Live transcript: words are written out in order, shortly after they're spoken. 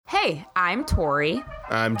Hey, I'm Tori.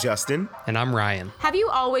 I'm Justin. And I'm Ryan. Have you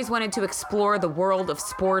always wanted to explore the world of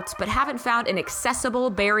sports but haven't found an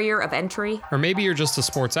accessible barrier of entry? Or maybe you're just a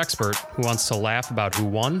sports expert who wants to laugh about who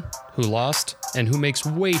won, who lost, and who makes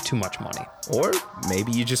way too much money. Or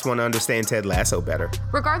maybe you just want to understand Ted Lasso better.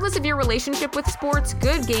 Regardless of your relationship with sports,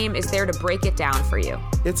 Good Game is there to break it down for you.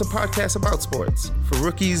 It's a podcast about sports for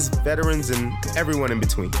rookies, veterans, and everyone in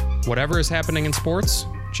between. Whatever is happening in sports,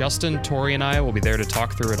 Justin, Tori, and I will be there to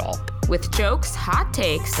talk through it all. With jokes, hot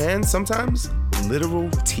takes, and sometimes literal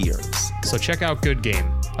tears. So check out Good Game,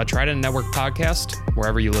 a Trident Network podcast,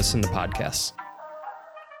 wherever you listen to podcasts.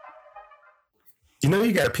 You know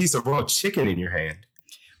you got a piece of raw chicken in your hand.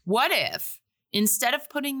 What if, instead of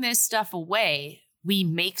putting this stuff away, we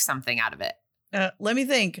make something out of it? Let me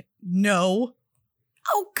think. No.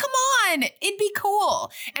 Oh, come on. It'd be cool.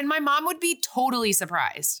 And my mom would be totally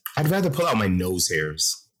surprised. I'd rather pull out my nose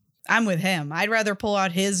hairs. I'm with him. I'd rather pull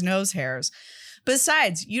out his nose hairs.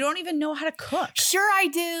 Besides, you don't even know how to cook. Sure I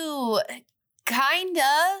do.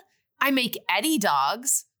 Kinda. I make Eddie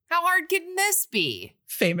dogs. How hard can this be?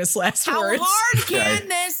 Famous last How words. hard can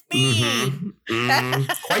this be?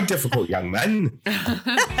 Quite difficult, young man.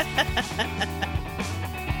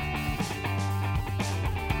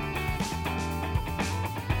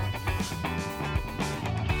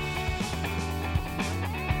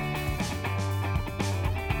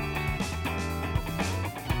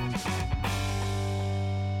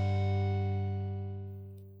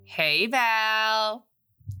 Hey, Val.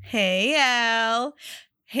 Hey, Al.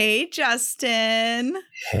 Hey, Justin.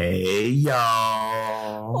 Hey,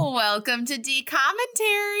 y'all. Welcome to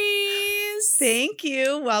D-Commentaries. Thank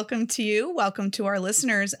you. Welcome to you. Welcome to our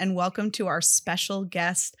listeners, and welcome to our special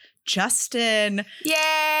guest, Justin. Yay,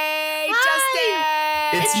 Hi. Justin.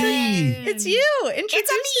 It's me. It's you.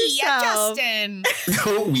 Introduce yourself. Justin.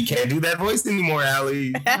 We can't do that voice anymore, Allie.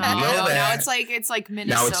 You know No, that. now it's like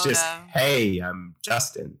Minnesota. Now it's just, hey, I'm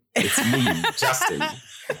Justin. It's me, Justin.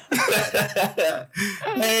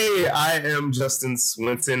 Hey, I am Justin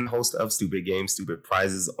Swinton, host of Stupid Games, Stupid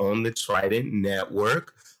Prizes on the Trident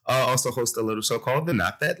Network. Also host a little show called The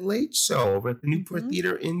Not That Late Show over at the Newport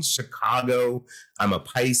Theater in Chicago. I'm a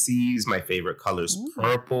Pisces. My favorite color is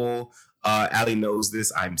purple. Allie knows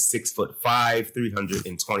this. I'm 6'5",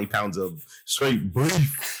 320 pounds of straight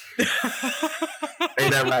beef.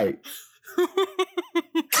 Ain't that right?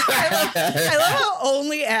 I love how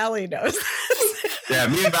only Allie knows this. Yeah,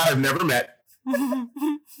 me and Val have never met.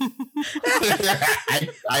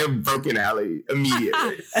 I have broken Allie immediately.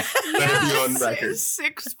 Let it be on record.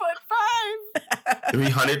 6'5".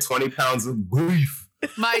 320 pounds of beef.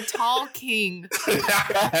 My tall king.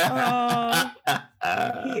 Oh,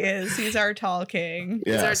 he is. He's our tall king.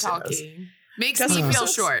 He's our Yes, tall yes. king. Makes Justin, me feel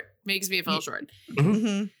let's- short. Makes me feel short.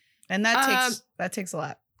 Mm-hmm. And that takes a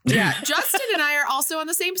lot. Yeah, Justin and I are also on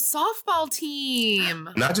the same softball team.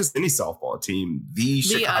 Not just any softball team, the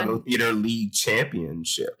Chicago Theater League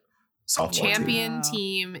Championship softball team. Champion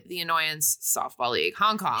team, the Annoyance Softball League,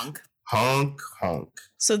 Hong Kong. Honk, honk.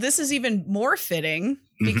 So this is even more fitting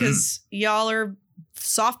because y'all are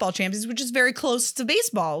softball champions, which is very close to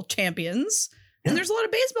baseball champions. And there's a lot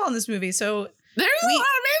of baseball in this movie. So There's a lot of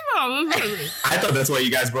baseball in this movie. I thought that's why you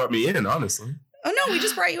guys brought me in, honestly. oh no, we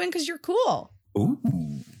just brought you in because you're cool. Ooh.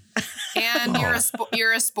 And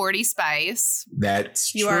you're a sporty spice.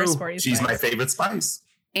 That's You true. are a sporty She's spice. my favorite spice.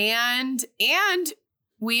 And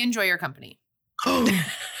we enjoy your company. Oh.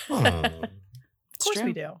 Of course true.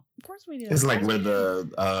 we do. Of course we do. It's like where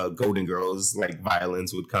the Golden Girls, like,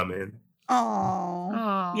 violins would come in. Oh.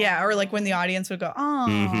 Aw. Yeah, or like when the audience would go, oh.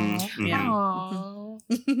 Mhm, Yeah. Aw.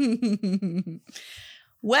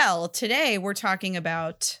 Well, today we're talking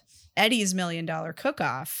about Eddie's $1 Million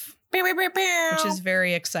Cook-Off, which is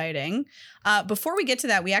very exciting. Before we get to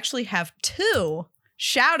that, we actually have 2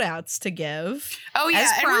 shout-outs to give. Oh, yeah.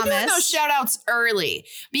 As And we're doing those promised. shout outs early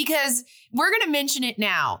because we're going to mention it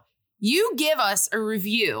now. You give us a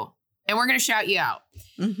review and we're going to shout you out.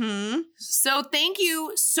 Mm-hmm. So thank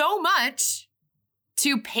you so much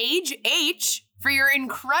to Paige H for your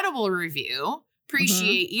incredible review.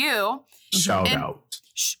 Appreciate you. Shout And- out.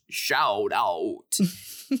 Shout out.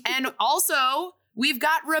 And also, we've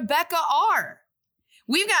got Rebecca R.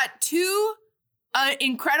 We've got 2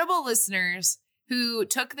 incredible listeners who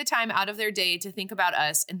took the time out of their day to think about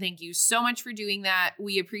us. And thank you so much for doing that.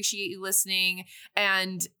 We appreciate you listening.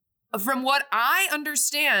 And from what I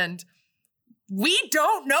understand, we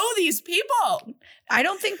don't know these people. I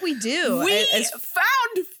don't think we do. We As-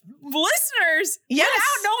 found listeners Yes.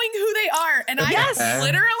 without knowing who they are. And Yes. I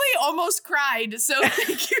literally almost cried. So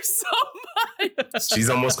thank you so She's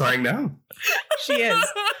almost crying now. She is.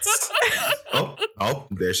 Oh,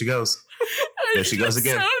 there she goes. There she goes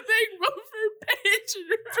again. So thankful for Paige and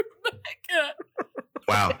Rebecca.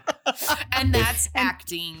 Wow. And that's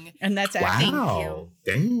acting. And that's acting. Wow.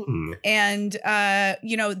 Dang. And,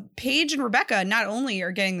 Paige and Rebecca not only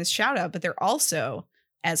are getting this shout out, but they're also,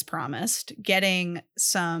 as promised, getting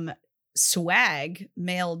some swag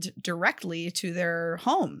mailed directly to their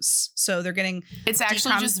homes. So they're getting. It's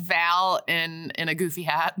actually just Val in a goofy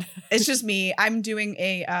hat. It's just me. I'm doing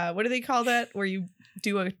a, what do they call that? Where you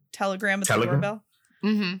do a telegram at the doorbell?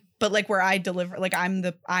 Mm-hmm. But like where I deliver, like I'm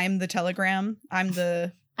the telegram. I'm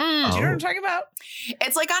the. Do you know what I'm talking about?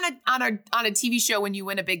 It's like on a TV show when you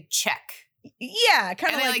win a big check. Yeah,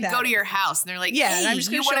 kind of like like that. Go to your house and they're like, yeah, hey, and I'm just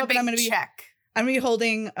gonna you show won a up big and I'm gonna check. I'm gonna be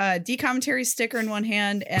holding a decommentary sticker in one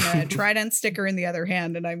hand and a Trident sticker in the other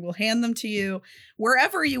hand, and I will hand them to you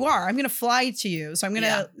wherever you are. I'm gonna fly to you, so I'm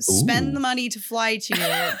gonna spend the money to fly to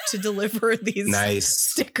you to deliver these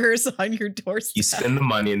stickers on your doorstep. You spend the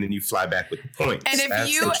money and then you fly back with the points. And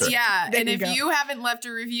if you haven't left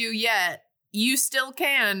a review yet, you still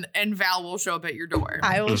can, and Val will show up at your door.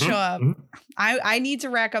 I will show up. I need to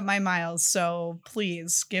rack up my miles, so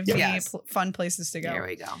please give me fun places to go. There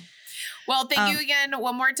we go. Well, thank you again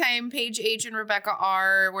one more time, Paige H. and Rebecca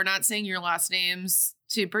R. We're not saying your last names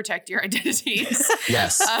to protect your identities.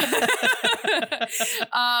 Yes.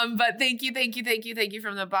 But thank you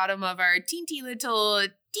from the bottom of our teeny little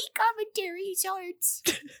commentary hearts.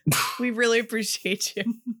 We really appreciate you.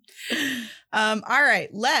 All right,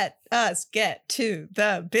 let us get to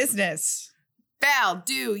the business. Val,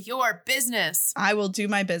 do your business. I will do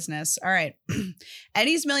my business. All right.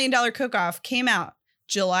 Eddie's $1 Million Cook-Off came out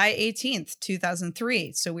July 18th,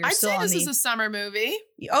 2003. So we're still on this is a summer movie.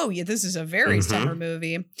 Oh, yeah, this is a very summer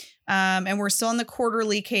movie. And we're still on the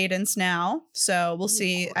quarterly cadence now. So we'll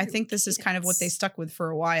see. I think this is kind of what they stuck with for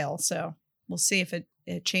a while. So we'll see if it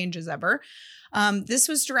changes ever. This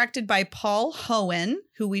was directed by Paul Hoen,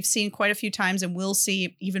 who we've seen quite a few times and will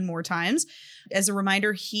see even more times. As a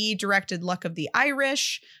reminder, he directed Luck of the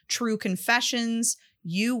Irish, True Confessions,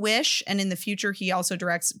 You Wish, and in the future, he also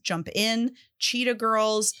directs Jump In, Cheetah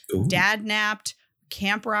Girls, Dad Napped,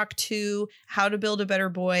 Camp Rock 2, How to Build a Better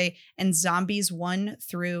Boy, and Zombies 1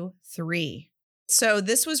 through 3. So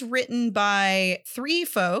this was written by three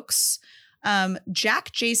folks.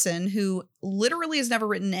 Jack Jason, who literally has never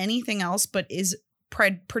written anything else, but is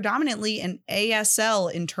predominantly an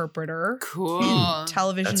ASL interpreter. Cool.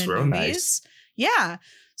 Television That's and real movies. Nice. Yeah.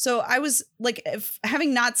 So I was like,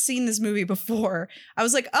 having not seen this movie before, I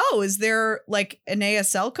was like, oh, is there like an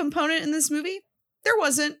ASL component in this movie? There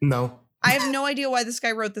wasn't. No. I have no idea why this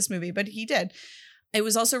guy wrote this movie, but he did. It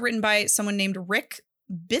was also written by someone named Rick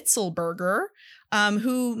Bitzelberger,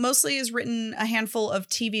 who mostly has written a handful of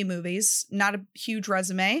TV movies, not a huge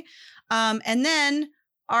resume. And then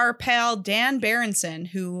our pal Dan Berenson,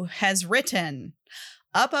 who has written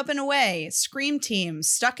Up, Up, and Away, Scream Team,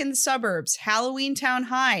 Stuck in the Suburbs, Halloween Town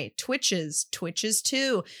High, Twitches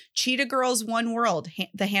 2, Cheetah Girls One World,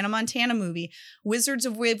 the Hannah Montana movie, Wizards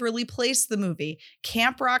of Waverly Place the movie,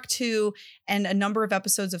 Camp Rock 2, and a number of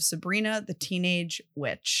episodes of Sabrina the Teenage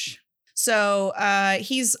Witch. So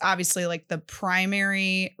he's obviously like the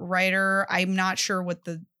primary writer. I'm not sure what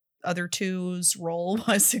the other two's role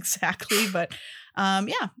was exactly, but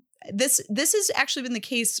yeah. This has actually been the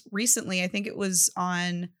case recently. I think it was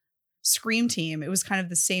on Scream Team. It was kind of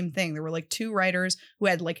the same thing. There were like two writers who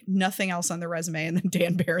had like nothing else on their resume, and then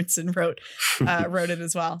Dan Berenson wrote it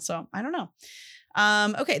as well. So I don't know.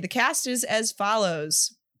 Okay, the cast is as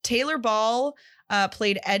follows. Taylor Ball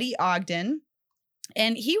played Eddie Ogden,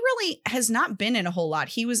 and he really has not been in a whole lot.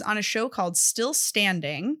 He was on a show called Still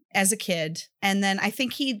Standing as a kid, and then I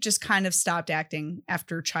think he just kind of stopped acting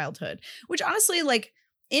after childhood, which honestly, like,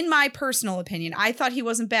 in my personal opinion, I thought he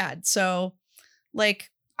wasn't bad. So,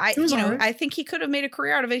 like, I think he could have made a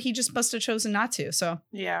career out of it. He just must have chosen not to. So,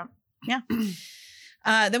 yeah.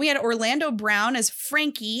 Then we had Orlando Brown as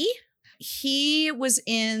Frankie. He was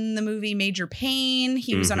in the movie Major Payne.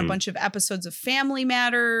 He was on a bunch of episodes of Family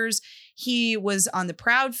Matters. He was on The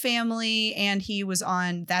Proud Family, and he was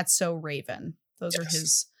on That's So Raven. Those are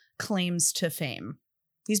his claims to fame.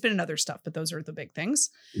 He's been in other stuff, but those are the big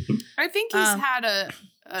things. I think he's had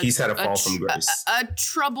a fall from grace. A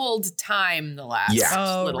troubled time the last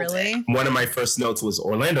little really? bit. One of my first notes was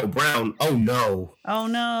Orlando Brown. Oh no.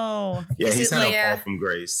 Yeah, he's had a fall from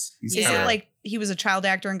grace. Is it like he was a child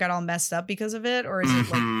actor and got all messed up because of it? Or is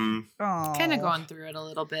it like kind of going through it a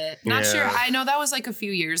little bit? Not sure. I know that was like a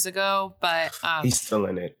few years ago, but he's still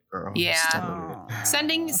in it, girl. Yeah.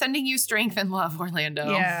 Sending you strength and love,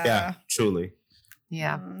 Orlando. Yeah, truly.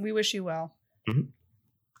 Yeah. We wish you well.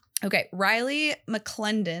 Okay, Riley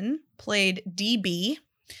McClendon played DB.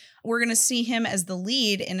 We're going to see him as the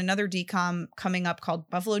lead in another DCOM coming up called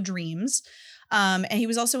Buffalo Dreams. And he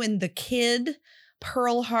was also in The Kid,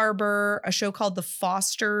 Pearl Harbor, a show called The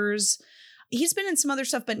Fosters. He's been in some other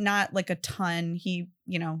stuff, but not like a ton.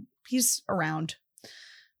 He's around.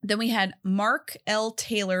 Then we had Mark L.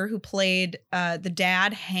 Taylor, who played the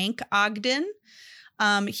dad, Hank Ogden.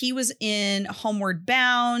 He was in Homeward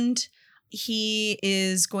Bound. He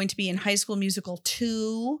is going to be in High School Musical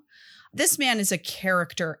 2. This man is a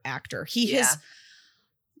character actor. He has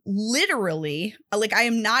literally, like, I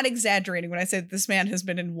am not exaggerating when I say that this man has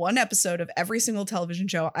been in one episode of every single television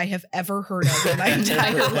show I have ever heard of in my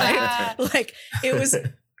entire life. Like, it was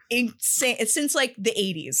insane. It's since like the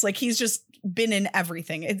 80s. Like, he's just been in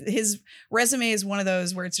everything. His resume is one of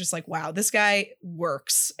those where it's just like, wow, this guy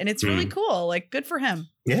works. And it's really cool. Like, good for him.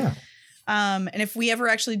 Yeah. And if we ever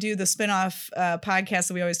actually do the spinoff podcast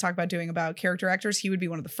that we always talk about doing about character actors, he would be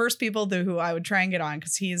one of the first people who I would try and get on,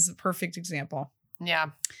 because he is a perfect example.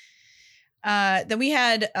 Yeah. Then we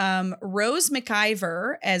had Rose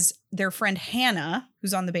McIver as their friend Hannah,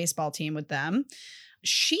 who's on the baseball team with them.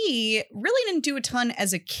 She really didn't do a ton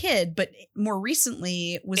as a kid, but more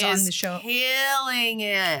recently was on the show. Killing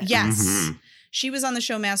it. Yes. Mm-hmm. She was on the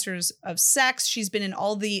show Masters of Sex. She's been in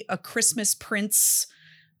all the A Christmas Prince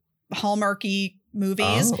Hallmarky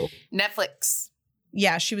movies. Oh. Netflix.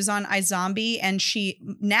 Yeah, she was on iZombie, and she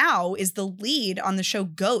now is the lead on the show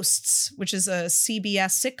Ghosts, which is a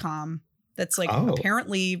CBS sitcom that's like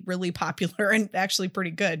apparently really popular and actually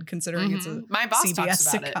pretty good considering it's a My boss CBS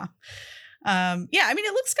talks about sitcom. it. Yeah, I mean,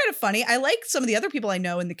 it looks kind of funny. I like some of the other people I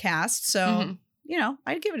know in the cast, so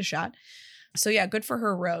I'd give it a shot. So yeah, good for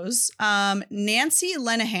her, Rose. Nancy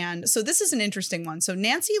Lenehan. So this is an interesting one. So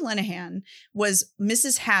Nancy Lenehan was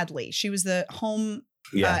Mrs. Hadley. She was the home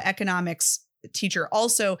economics teacher,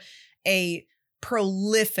 also a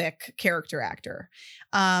prolific character actor.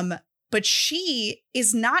 But she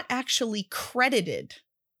is not actually credited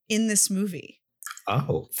in this movie.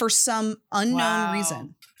 Oh. For some unknown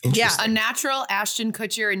reason. Yeah. A natural Ashton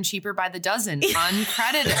Kutcher and Cheaper by the Dozen,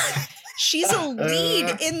 uncredited. She's a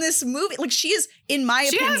lead in this movie. Like, she is, in my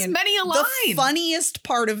opinion, has many a line. The funniest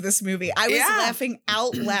part of this movie. I was laughing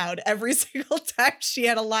out loud every single time she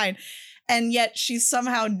had a line. And yet she's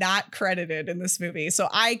somehow not credited in this movie. So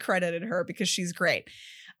I credited her because she's great.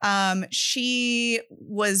 She's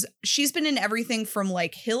been in everything from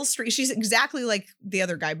like Hill Street. She's exactly like the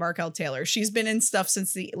other guy, Mark L. Taylor. She's been in stuff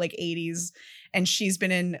since the like 80s, and she's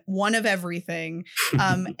been in one of everything,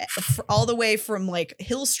 all the way from like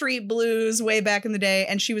Hill Street Blues way back in the day.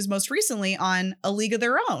 And she was most recently on A League of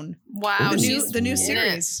Their Own. Wow. The new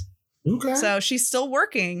series. Okay. So she's still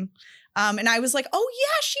working. And I was like, oh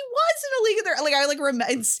yeah, she was in A League of Their Own. Like,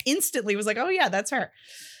 I instantly was like, oh yeah, that's her.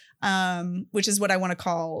 Which is what I want to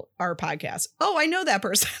call our podcast. Oh, I know that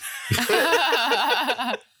person.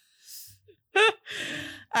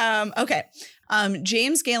 Okay.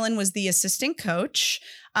 James Galen was the assistant coach.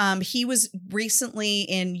 He was recently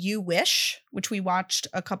in You Wish, which we watched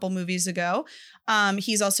a couple movies ago.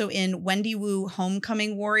 He's also in Wendy Wu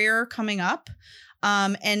Homecoming Warrior coming up.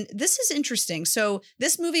 And this is interesting. So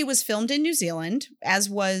this movie was filmed in New Zealand, as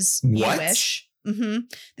was You Wish. Mm-hmm.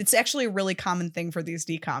 It's actually a really common thing for these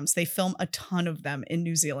DCOMs. They film a ton of them in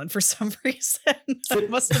New Zealand for some reason. It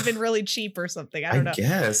must have been really cheap or something. I don't know.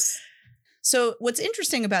 Guess. So what's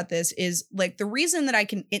interesting about this is like the reason that I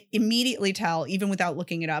can immediately tell, even without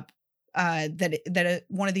looking it up, that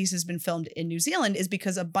one of these has been filmed in New Zealand is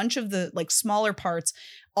because a bunch of the like smaller parts,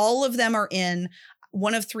 all of them are in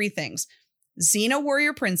one of three things: Xena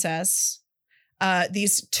Warrior Princess,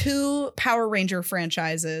 these two Power Ranger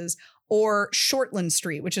franchises, or Shortland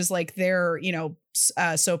Street, which is like their,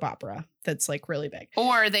 soap opera that's like really big.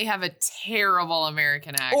 Or they have a terrible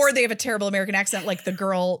American accent. Like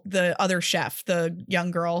the other chef, the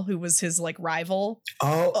young girl who was his like rival.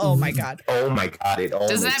 Oh my God. Oh my God. It all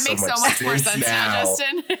Does that make so much more sense now,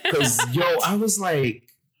 Justin? Because I was like,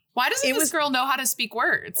 why doesn't this girl know how to speak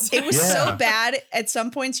words? It was so bad. At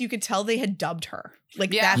some points you could tell they had dubbed her.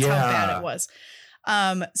 Like that's how bad it was.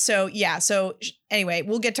 So anyway,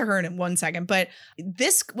 we'll get to her in 1 second, but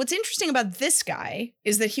what's interesting about this guy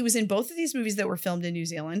is that he was in both of these movies that were filmed in New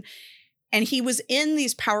Zealand, and he was in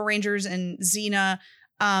these Power Rangers and Xena.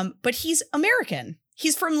 But he's American.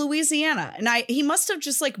 He's from Louisiana, and he must have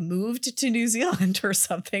just like moved to New Zealand or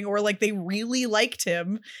something, or like they really liked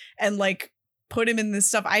him and like put him in this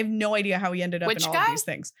stuff. I have no idea how he ended up in all of these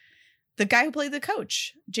things. The guy who played the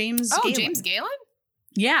coach, James Galen. James Galen?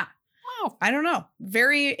 Yeah. Wow. I don't know.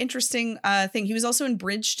 Very interesting thing. He was also in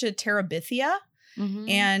Bridge to Terabithia,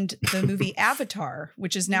 and the movie Avatar,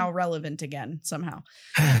 which is now relevant again somehow.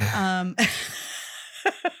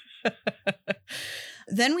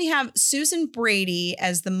 Then we have Susan Brady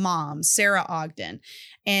as the mom, Sarah Ogden.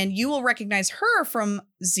 And you will recognize her from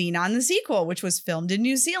Xenon the sequel, which was filmed in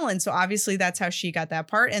New Zealand. So obviously that's how she got that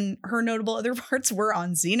part. And her notable other parts were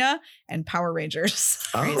on Xena and Power Rangers.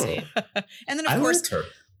 Crazy. And then, of course, liked her.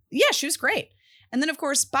 Yeah, she was great. And then, of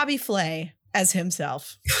course, Bobby Flay as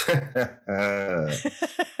himself. How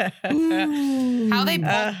they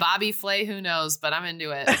pulled Bobby Flay, who knows? But I'm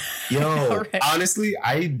into it. Yo, honestly,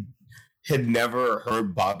 I had never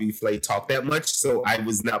heard Bobby Flay talk that much, so I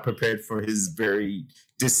was not prepared for his very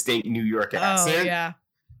distinct New York accent.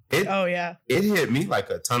 Oh, yeah. It hit me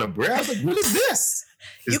like a ton of bricks. I was like, what is this?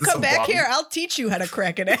 You come back here, I'll teach you how to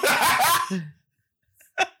crack it. I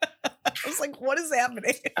was like, what is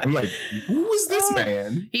happening? I'm like, who is this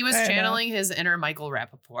man? He was channeling his inner Michael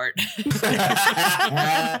Rappaport.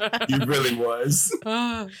 He really was.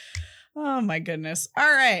 Oh, my goodness.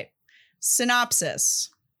 All right.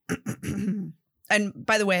 Synopsis. And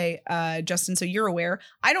by the way, Justin, so you're aware,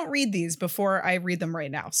 I don't read these before I read them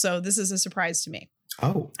right now. So this is a surprise to me.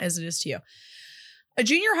 Oh. As it is to you. A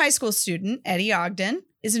junior high school student, Eddie Ogden,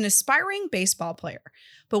 is an aspiring baseball player,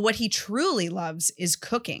 but what he truly loves is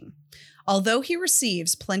cooking. Although he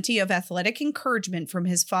receives plenty of athletic encouragement from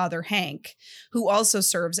his father, Hank, who also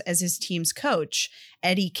serves as his team's coach,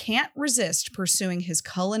 Eddie can't resist pursuing his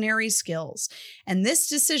culinary skills, and this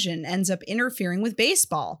decision ends up interfering with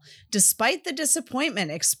baseball. Despite the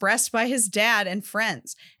disappointment expressed by his dad and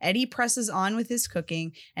friends, Eddie presses on with his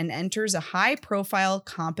cooking and enters a high-profile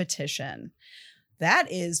competition. That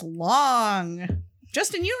is long.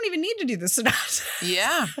 Justin, you don't even need to do the synopsis.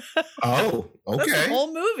 Yeah. Oh, okay. That's the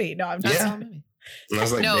whole movie. No, I'm just yeah. I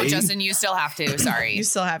was like, no, Justin, you still have to. Sorry. You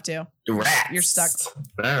still have to. Rats. You're stuck.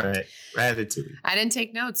 All right. Ratatouille. I didn't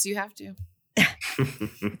take notes. You have to.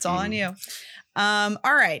 It's all on you. All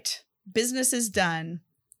right. Business is done.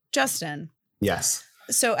 Justin. Yes.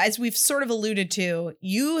 So as we've sort of alluded to,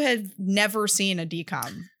 you have never seen a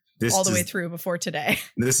DCOM all the way through before today.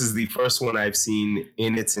 This is the first one I've seen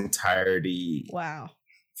in its entirety. Wow.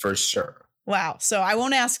 For sure. Wow. So I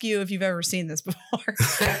won't ask you if you've ever seen this before.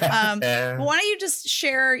 Why don't you just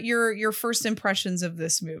share your first impressions of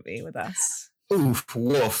this movie with us? Oof,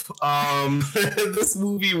 woof. This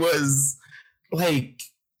movie was like,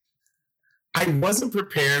 I wasn't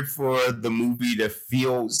prepared for the movie to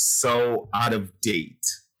feel so out of date.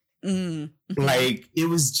 Mm-hmm. Like, it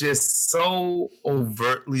was just so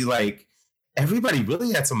overtly like everybody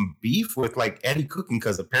really had some beef with like Eddie cooking,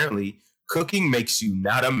 because apparently cooking makes you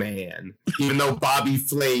not a man, even though Bobby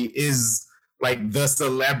Flay is like the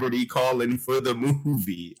celebrity calling for the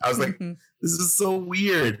movie. I was like, this is so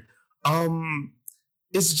weird.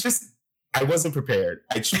 It's just, I wasn't prepared.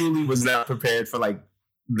 I truly was not prepared for like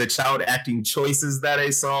the child acting choices that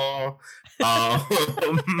I saw.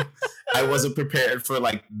 I wasn't prepared for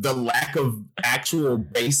like the lack of actual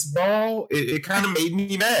baseball. It kind of made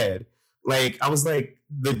me mad. Like, I was like,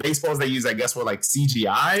 the baseballs they use, I guess, were like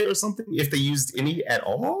CGI or something, if they used any at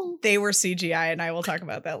all. They were CGI, and I will talk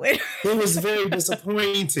about that later. It was very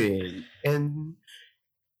disappointing. And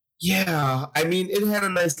yeah, I mean, it had a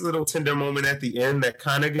nice little tender moment at the end that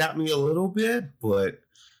kind of got me a little bit, but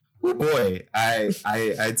oh boy,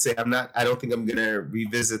 I'd say I don't think I'm going to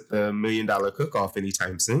revisit the $1 Million Cook-Off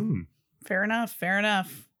anytime soon. Fair enough. Fair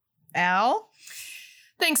enough. Al?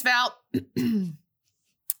 Thanks, Val.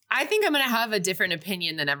 I think I'm going to have a different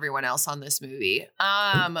opinion than everyone else on this movie.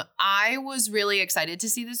 I was really excited to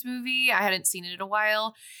see this movie. I hadn't seen it in a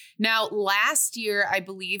while. Now, last year, I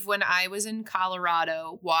believe when I was in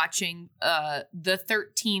Colorado watching The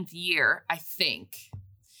 13th Year, I think,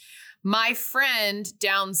 my friend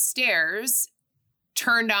downstairs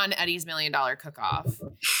turned on Eddie's $1 Million Cook-Off.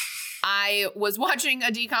 I was watching a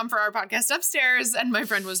DCOM for our podcast upstairs, and my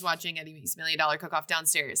friend was watching Eddie's $1 Million Cook-Off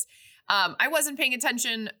downstairs. I wasn't paying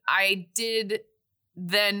attention. I did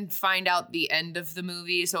then find out the end of the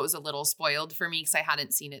movie, so it was a little spoiled for me because I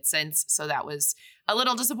hadn't seen it since. So that was a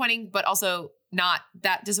little disappointing, but also not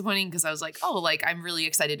that disappointing because I was like, oh, like I'm really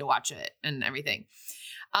excited to watch it and everything.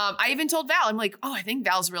 I even told Val, I'm like, oh, I think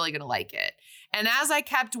Val's really going to like it. And as I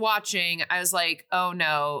kept watching, I was like, oh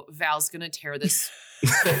no, Val's going to tear this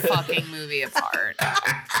fucking movie apart.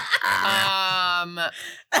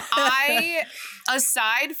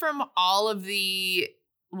 Aside from all of the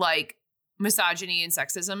like misogyny and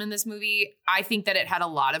sexism in this movie, I think that it had a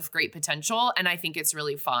lot of great potential, and I think it's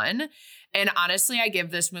really fun. And honestly, I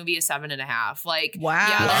give this movie a 7.5. Like,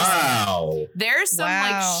 wow, yeah, there's some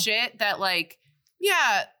like shit that like,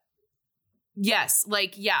 yeah, yes,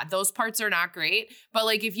 like, yeah, those parts are not great. But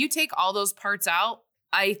like, if you take all those parts out,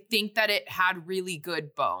 I think that it had really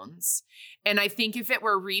good bones. And I think if it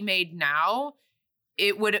were remade now,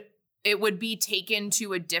 it would be taken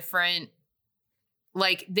to a different,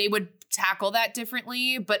 like, they would tackle that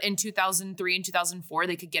differently. But in 2003 and 2004,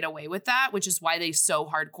 they could get away with that, which is why they so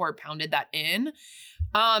hardcore pounded that in.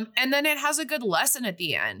 And then it has a good lesson at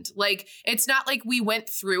the end. Like, it's not like we went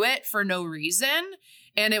through it for no reason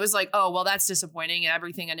and it was like, oh, well, that's disappointing and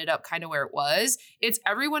everything ended up kind of where it was. It's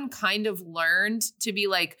everyone kind of learned to be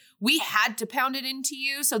like, we had to pound it into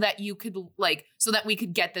you so that you could, like, so that we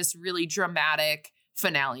could get this really dramatic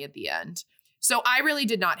finale at the end. So I really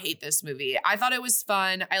did not hate this movie. I thought it was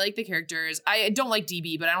fun. I like the characters. I don't like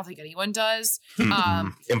DB, but I don't think anyone does.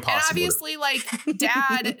 Impossible. And obviously, like,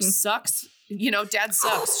 Dad sucks. You know, Dad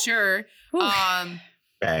sucks, sure.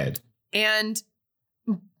 Bad. And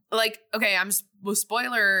like, okay, I'm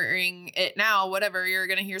spoilering it now. Whatever, you're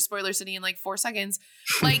gonna hear Spoiler City in like 4 seconds.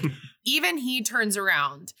 Like, even he turns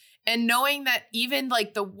around, and knowing that even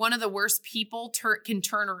like the one of the worst people can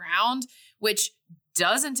turn around, which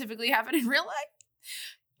doesn't typically happen in real life,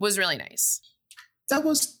 was really nice.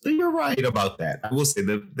 You're right about that. I will say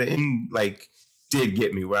the end like did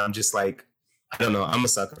get me where I'm just like, I don't know, I'm a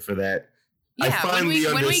sucker for that. Yeah, I finally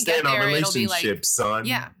understand our relationship, like, son.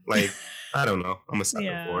 Yeah. Like, I don't know. I'm a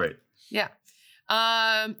sucker for it. Yeah.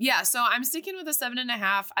 Yeah. So I'm sticking with a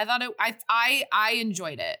 7.5. I thought I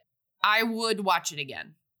enjoyed it. I would watch it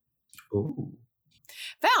again. Ooh.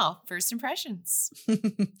 Val, first impressions.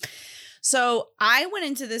 So I went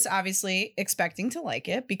into this obviously expecting to like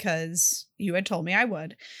it because you had told me I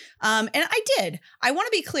would. And I did. I want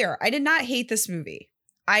to be clear. I did not hate this movie.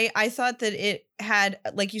 I thought that it had,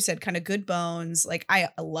 like you said, kind of good bones. Like, I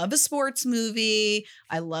love a sports movie.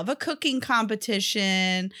 I love a cooking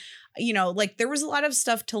competition. You know, like, there was a lot of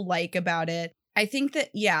stuff to like about it. I think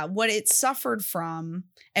that, yeah, what it suffered from,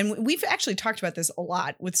 and we've actually talked about this a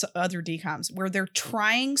lot with other DCOMs, where they're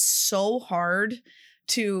trying so hard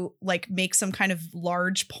to like make some kind of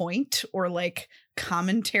large point or like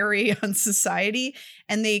commentary on society,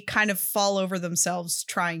 and they kind of fall over themselves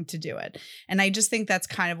trying to do it. And I just think that's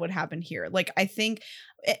kind of what happened here. Like, I think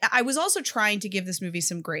I was also trying to give this movie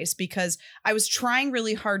some grace because I was trying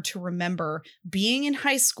really hard to remember being in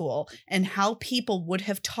high school and how people would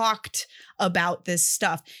have talked about this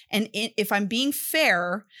stuff. And if I'm being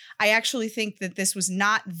fair, I actually think that this was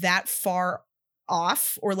not that far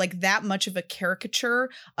off or like that much of a caricature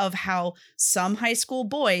of how some high school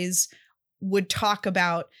boys would talk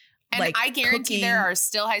about. And like, I guarantee cooking. There are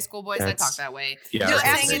still high school boys that talk that way. Yeah,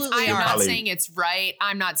 absolutely I'm are. not saying it's right.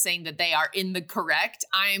 I'm not saying that they are in the correct.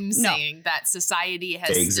 I'm saying that society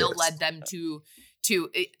has still led them to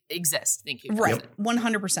exist. Thank you. Right.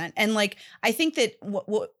 100%. And like, I think that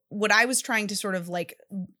what I was trying to sort of like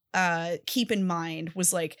keep in mind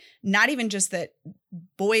was like, not even just that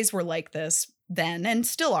boys were like this then and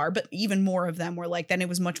still are, but even more of them were like, then it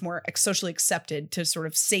was much more socially accepted to sort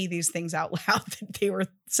of say these things out loud that they were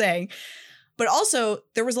saying. But also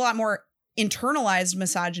there was a lot more internalized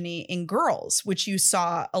misogyny in girls, which you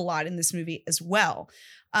saw a lot in this movie as well.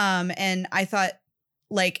 And I thought,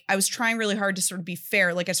 like, I was trying really hard to sort of be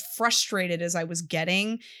fair, like as frustrated as I was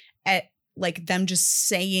getting at like them just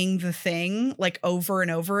saying the thing like over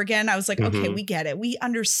and over again. I was like, okay, we get it. We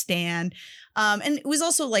understand. And it was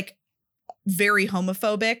also like very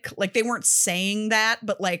homophobic. Like, they weren't saying that,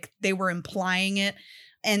 but like they were implying it.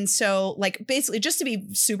 And so like, basically, just to be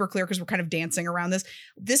super clear, because we're kind of dancing around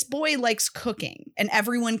this boy likes cooking and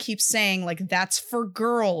everyone keeps saying like, that's for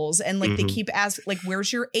girls. And like, they keep asking like,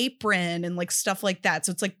 where's your apron? And like stuff like that.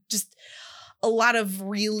 So it's like just a lot of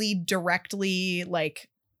really directly like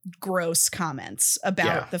gross comments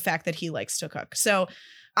about the fact that he likes to cook. So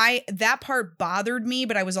that part bothered me,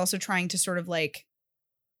 but I was also trying to sort of like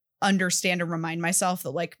understand and remind myself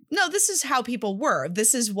that like, no, this is how people were.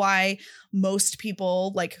 This is why most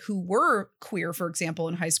people like who were queer, for example,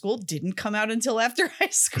 in high school didn't come out until after high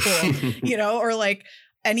school, you know, or like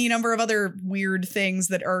any number of other weird things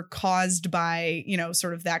that are caused by, you know,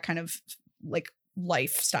 sort of that kind of like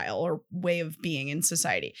lifestyle or way of being in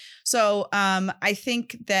society. So I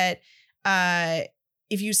think that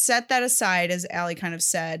if you set that aside, as Allie kind of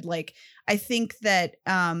said, like, I think that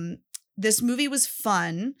this movie was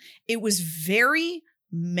fun. It was very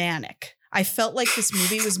manic. I felt like this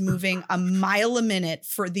movie was moving a mile a minute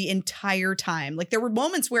for the entire time. Like there were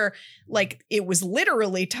moments where like it was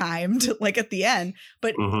literally timed, like at the end,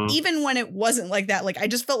 but even when it wasn't like that, like I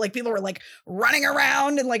just felt like people were like running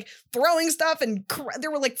around and like throwing stuff, and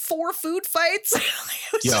there were like 4 food fights.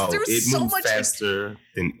 It moved faster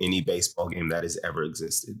than any baseball game that has ever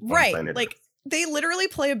existed. Right. Like they literally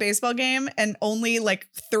play a baseball game and only like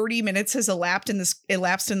 30 minutes has elapsed in this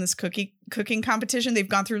cooking competition. They've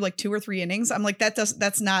gone through like 2 or 3 innings. I'm like,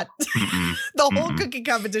 that's not the whole cooking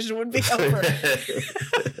competition would be over.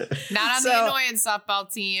 Not on the annoyance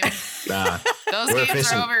softball team. Nah, those games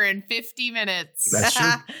efficient. Are over in 50 minutes. That's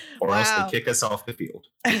true. Or else they kick us off the field.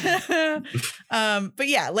 But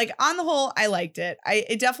yeah, like on the whole, I liked it. I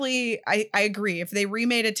agree. If they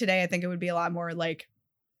remade it today, I think it would be a lot more like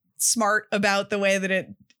smart about the way that it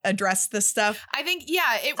addressed this stuff. I think,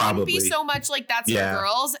 it wouldn't be so much like that's for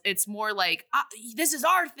girls. It's more like this is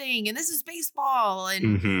our thing and this is baseball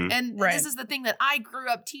and this is the thing that I grew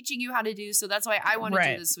up teaching you how to do. So that's why I want to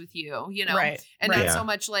do this with you, you know? Right. And not so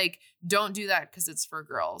much like don't do that because it's for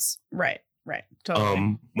girls. Right.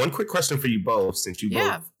 Totally. One quick question for you both, since you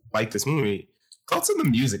both like this movie. Thoughts on the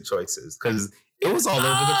music choices? Because it was all over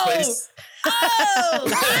the place. Oh,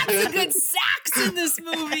 lots of good sax in this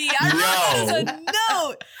movie. I wrote this a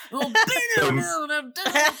note.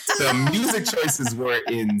 The music choices were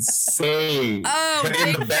insane. Oh, but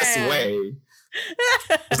in the best way.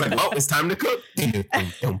 It's like, it's time to cook. It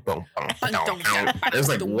was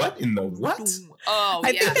like, what in the what? Oh,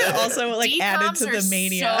 I think that also like added to the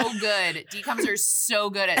mania. So good. DComs are so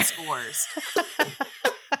good at scores.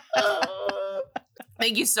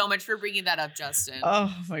 Thank you so much for bringing that up, Justin.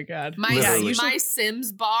 Oh my God. My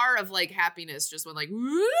Sims bar of like happiness just went like,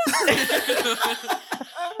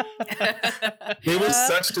 There were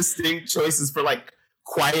such distinct choices for like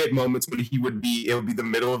quiet moments when it would be the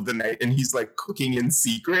middle of the night and he's like cooking in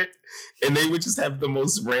secret and they would just have the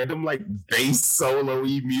most random like bass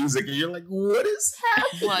solo-y music and you're like, what is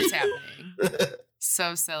happening? What's happening?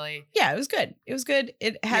 So silly. Yeah, it was good.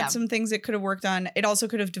 It had some things it could have worked on. It also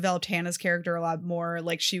could have developed Hannah's character a lot more.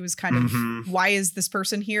 Like she was kind of, why is this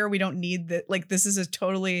person here? We don't need that. Like this is a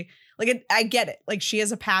totally, like I get it. Like she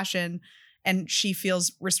has a passion and she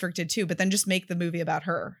feels restricted too, but then just make the movie about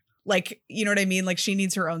her. Like, you know what I mean? Like she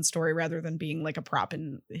needs her own story rather than being like a prop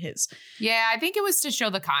in his. Yeah, I think it was to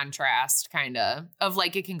show the contrast kind of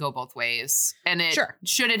like it can go both ways. And it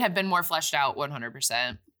should it have been more fleshed out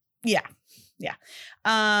 100%. Yeah.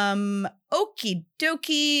 Okie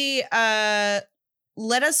dokie.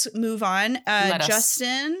 Let us move on.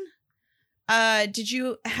 Justin, did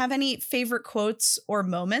you have any favorite quotes or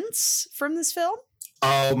moments from this film?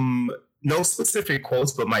 No specific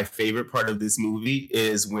quotes, but my favorite part of this movie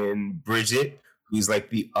is when Bridget, who's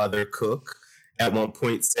like the other cook, at one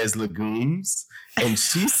point says legumes, and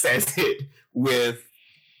she says it with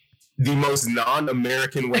the most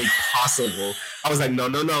non-American way possible. I was like,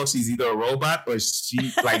 no, she's either a robot or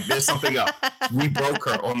she, like, there's something up. We broke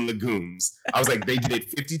her on legumes. I was like, they did it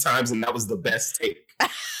 50 times and that was the best take.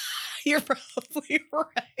 You're probably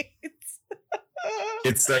right.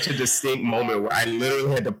 It's such a distinct moment where I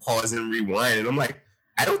literally had to pause and rewind. And I'm like,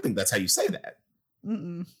 I don't think that's how you say that.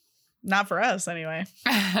 Not for us, anyway.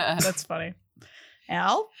 That's funny.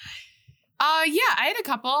 Al? I had a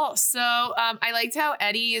couple. So I liked how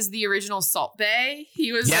Eddie is the original Salt Bae.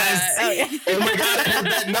 He was Oh my God, I have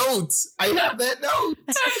that note.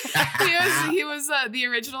 he was the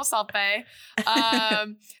original Salt Bae.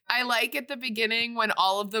 I like at the beginning when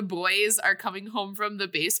all of the boys are coming home from the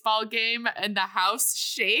baseball game and the house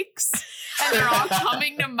shakes and they're all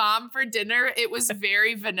coming to mom for dinner. It was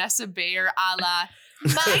very Vanessa Bayer a la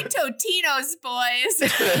my Totinos, boys.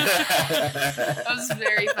 That was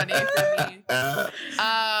very funny for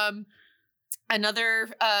me. Another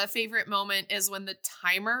favorite moment is when the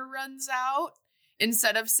timer runs out.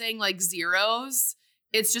 Instead of saying like zeros,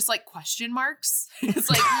 it's just like question marks. It's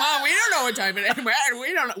like, Mom, we don't know what time it is.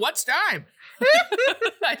 We don't know what's time.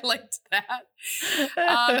 I liked that.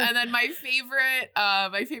 And then my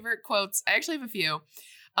favorite quotes. I actually have a few.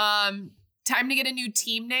 Time to get a new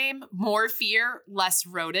team name. More fear, less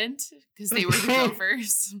rodent, because they were the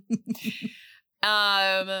Gophers.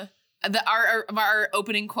 Our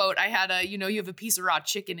opening quote, I had you have a piece of raw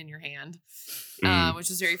chicken in your hand, which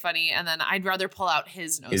was very funny. And then I'd rather pull out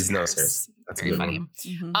his nose hairs. That's very funny.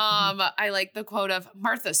 I like the quote of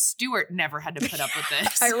Martha Stewart never had to put up with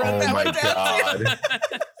this. I wrote that one down.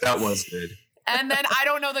 That was good. And then I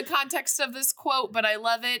don't know the context of this quote, but I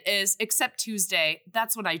love it is, except Tuesday,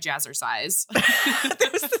 that's when I jazzercise.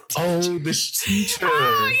 The teacher.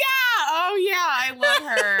 Oh, yeah. I love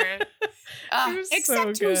her. was so Except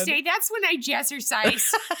good. Tuesday, that's when I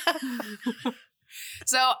jazzercise.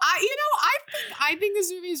 So I think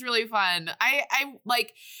this movie is really fun. I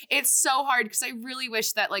like, it's so hard because I really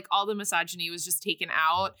wish that like all the misogyny was just taken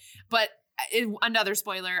out. But another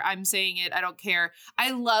spoiler, I'm saying it, I don't care.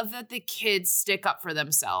 I love that the kids stick up for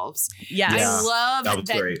themselves. Yes. I love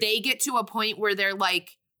that great. they get to a point where they're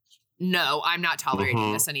like, no, I'm not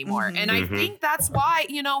tolerating this anymore. And I think that's why,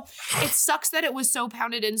 it sucks that it was so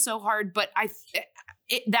pounded in so hard, but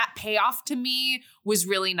that payoff to me was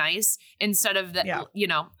really nice instead of that,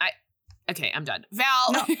 okay, I'm done. Val.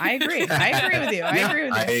 No, I agree. I agree with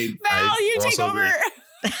you. Val, you take over.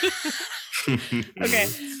 Okay,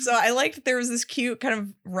 so I liked that there was this cute kind of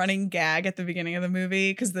running gag at the beginning of the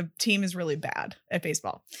movie because the team is really bad at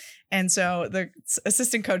baseball. And so the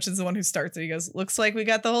assistant coach is the one who starts it. He goes, looks like we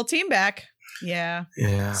got the whole team back. Yeah.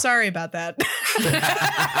 Sorry about that.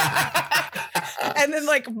 And then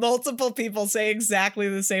like multiple people say exactly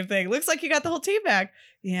the same thing. Looks like you got the whole team back.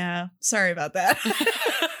 Yeah. Sorry about that.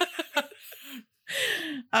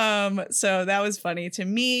 So that was funny to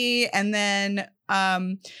me. And then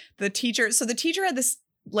the teacher had this,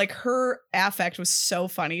 like, her affect was so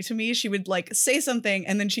funny to me. She would like say something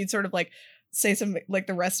and then she'd sort of like say something like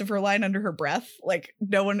the rest of her line under her breath. Like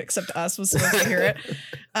no one except us was supposed to hear it.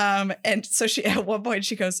 And so she, at one point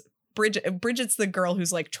she goes, Bridget's the girl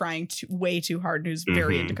who's like trying way too hard, who's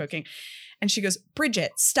very into cooking. And she goes,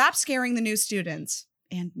 Bridget, stop scaring the new students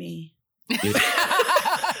and me.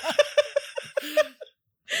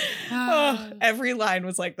 Every line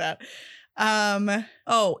was like that.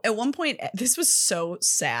 At one point, this was so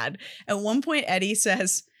sad. At one point, Eddie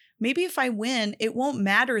says, maybe if I win, it won't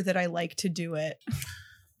matter that I like to do it.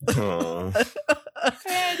 Oh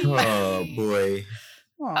boy.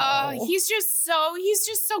 He's just so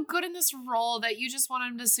good in this role that you just want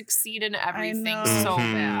him to succeed in everything so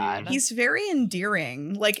bad. He's very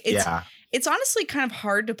endearing. Like it's honestly kind of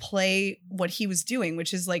hard to play what he was doing,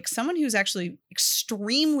 which is like someone who's actually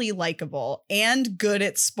extremely likable and good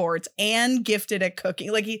at sports and gifted at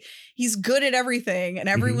cooking. Like he's good at everything and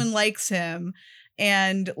everyone likes him.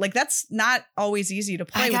 And like, that's not always easy to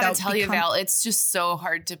play. I gotta tell you, Val, it's just so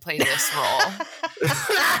hard to play this role.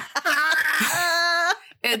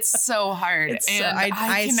 It's so hard.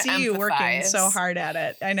 I see you working so hard at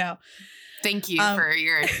it. I know. Thank you for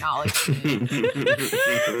your acknowledgement.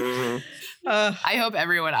 I hope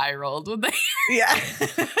everyone eye rolled when they. Yeah.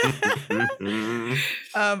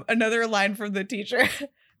 Another line from the teacher.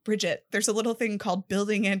 Bridget, there's a little thing called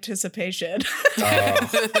building anticipation.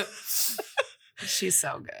 She's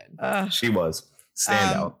so good. She was.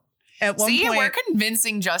 Stand out. At one point, we're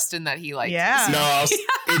convincing Justin that he liked this. No,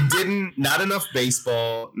 it didn't. Not enough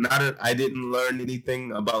baseball. I didn't learn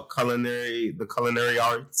anything about the culinary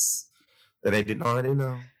arts that I didn't already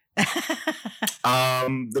know.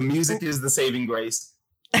 The music is the saving grace.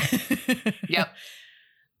 Yep.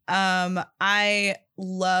 I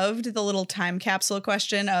loved the little time capsule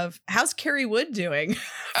question of how's Carrie Wood doing?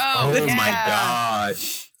 Oh my God.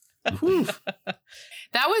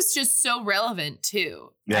 That was just so relevant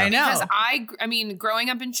too. Yeah. I know. Because I mean, growing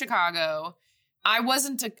up in Chicago, I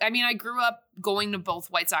grew up going to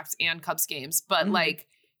both White Sox and Cubs games, but like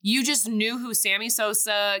you just knew who Sammy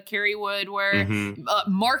Sosa, Carrie Wood were,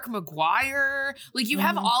 Mark McGwire. Like you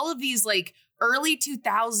have all of these like early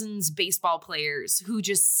 2000s baseball players who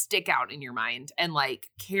just stick out in your mind. And like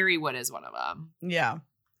Carrie Wood is one of them. Yeah,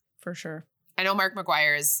 for sure. I know Mark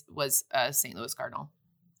McGwire was a St. Louis Cardinal.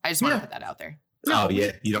 I just want to put that out there. No,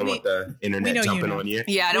 you don't want the internet jumping on you.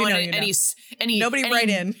 Yeah, I don't want any nobody write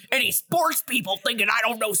in any sports people thinking I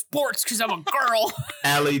don't know sports because I'm a girl.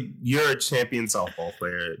 Allie, you're a champion softball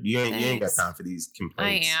player. You ain't got time for these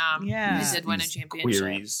complaints. I am. Yeah, I did win a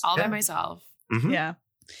championship all by myself. Yeah.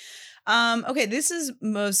 Okay, this is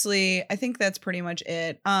mostly, I think that's pretty much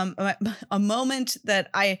it. A moment that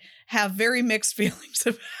I have very mixed feelings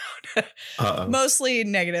about, mostly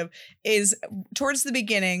negative, is towards the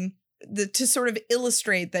beginning, to sort of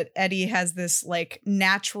illustrate that Eddie has this like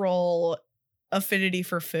natural affinity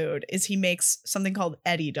for food, is he makes something called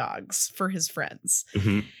Eddie dogs for his friends.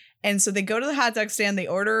 And so they go to the hot dog stand, they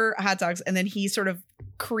order hot dogs, and then he sort of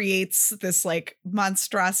creates this like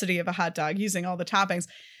monstrosity of a hot dog using all the toppings.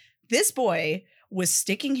 This boy was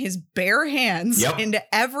sticking his bare hands into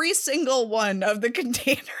every single one of the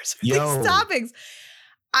containers with these toppings.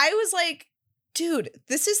 I was like, dude,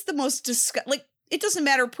 this is the most like, it doesn't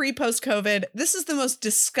matter pre-post COVID. This is the most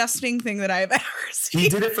disgusting thing that I've ever seen. He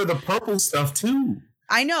did it for the purple stuff too.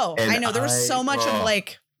 I know. There was so much of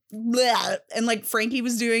like bleh. And like Frankie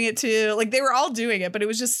was doing it too. Like they were all doing it, but it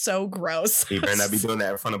was just so gross. You better not be doing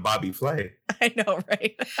that in front of Bobby Flay. I know,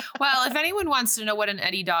 right? Well, if anyone wants to know what an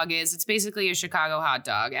Eddie dog is, it's basically a Chicago hot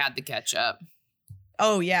dog. Add the ketchup.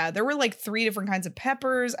 Oh yeah, there were like 3 different kinds of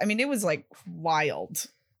peppers. I mean, it was like wild.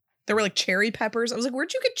 There were like cherry peppers. I was like,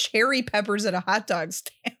 where'd you get cherry peppers at a hot dog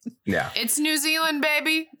stand? Yeah. It's New Zealand,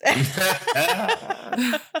 baby.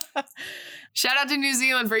 Shout out to New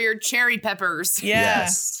Zealand for your cherry peppers. Yeah.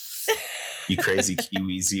 Yes. You crazy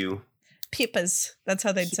Kiwis, you. Peppers. That's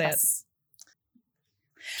how they'd say it.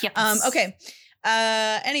 Yes. Okay.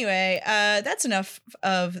 Anyway, that's enough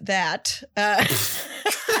of that.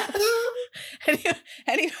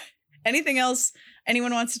 Anything else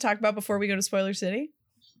anyone wants to talk about before we go to Spoiler City?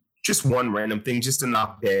 Just one random thing, just to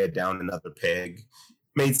knock Dad down another peg.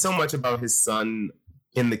 Made so much about his son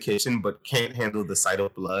in the kitchen, but can't handle the sight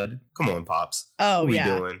of blood. Come on, Pops. Oh, what are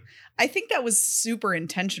yeah. we doing? I think that was super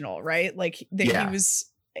intentional, right? Like that Yeah. he was.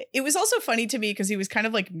 It was also funny to me because he was kind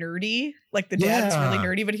of like nerdy. Like the dad was really Yeah.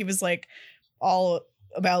 nerdy, but he was like all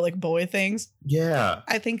about like boy things. Yeah.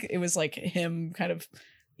 I think it was like him kind of,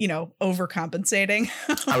 overcompensating.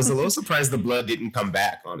 I was a little surprised the blood didn't come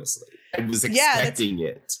back, honestly. I was Yeah, expecting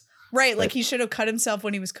it. Right. Like Like- he should have cut himself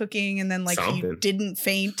when he was cooking and then like he Something. didn't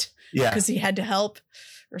faint Yeah. because he had to help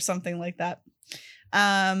or something like that.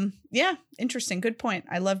 Yeah, interesting. Good point.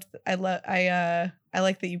 I like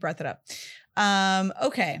that you brought that up.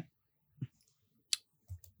 Okay.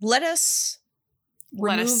 Let us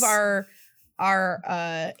remove our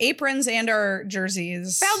aprons and our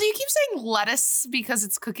jerseys. Val, do you keep saying lettuce because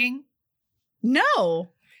it's cooking?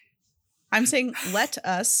 No. I'm saying let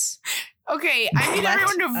us. Okay, I need Let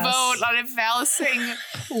everyone to us. vote on if Val is saying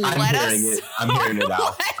I'm lettuce. hearing it. I'm hearing it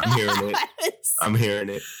out. I'm hearing it. Lettuce. I'm hearing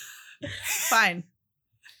it. Fine.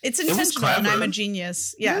 It's was intentional and I'm clever. a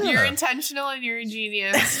genius. Yeah. You're intentional and you're a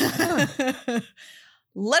genius.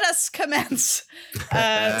 Let us commence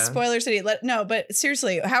Spoiler City. But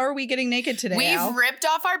seriously, how are we getting naked today? We've Al? ripped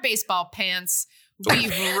off our baseball pants. We've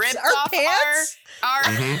ripped Our off pants? our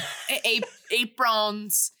Mhm.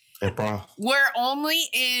 aprons. April. We're only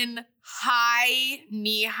in high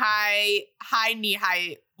knee high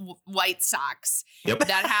white socks Yep.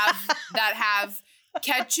 that have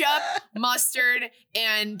ketchup, mustard,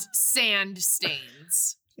 and sand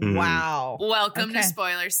stains. Mhm. Wow. Welcome to Okay.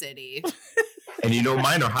 Spoiler City. And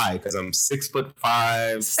mine are high because I'm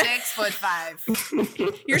 6'5".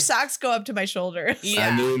 6'5". Your socks go up to my shoulders. Yeah.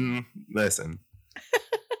 I mean, listen.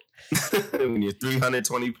 When you're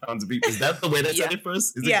 320 pounds of beef, is that the way that's Yeah. said it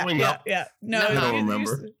first? Is it Yeah, going yeah, up? yeah. No, No, I don't you-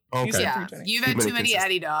 remember. you Okay. said Yeah. 320. You've had Keep it too many consistent.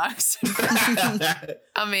 Eddie dogs.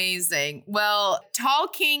 Amazing. Well, Tall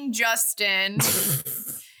King Justin,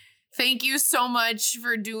 thank you so much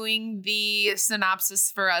for doing the synopsis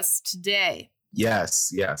for us today.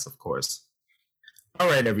 Yes, of course. All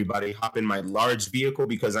right, everybody, hop in my large vehicle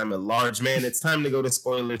because I'm a large man. It's time to go to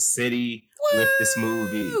Spoiler City with this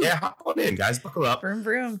movie. Yeah, hop on in, guys. Buckle up. Vroom,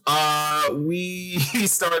 vroom. We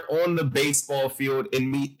start on the baseball field and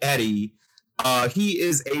meet Eddie. He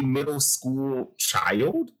is a middle school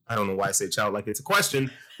child. I don't know why I say child like it's a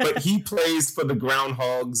question, but he plays for the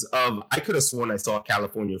Groundhogs of, I could have sworn I saw a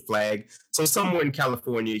California flag. So somewhere in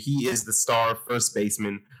California, he is the star first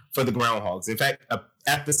baseman for the Groundhogs. In fact,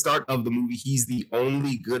 at the start of the movie, he's the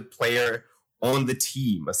only good player on the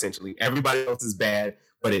team, essentially. Everybody else is bad,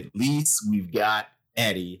 but at least we've got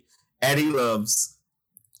Eddie. Eddie loves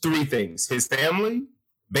 3 things: his family,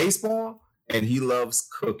 baseball, and he loves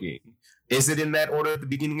cooking. Is it in that order at the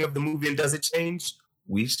beginning of the movie, and does it change?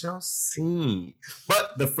 We shall see.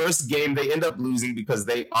 But the first game, they end up losing because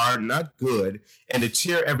they are not good. And to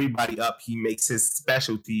cheer everybody up, he makes his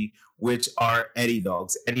specialty, which are Eddie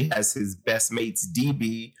dogs. Eddie has his best mates,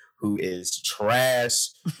 DB, who is trash.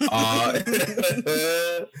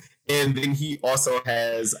 And then he also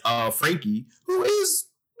has Frankie, who is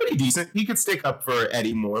pretty decent. He could stick up for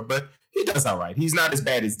Eddie more, but he does all right. He's not as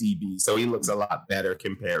bad as DB, so he looks a lot better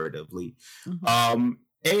comparatively. Mhm.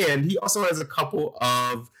 And he also has a couple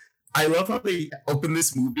of, I love how they open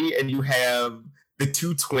this movie and you have the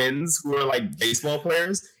 2 twins who are like baseball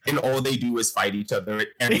players and all they do is fight each other at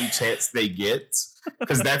every chance they get,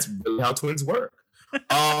 because that's really how twins work.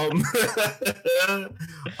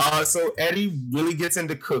 So Eddie really gets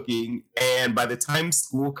into cooking, and by the time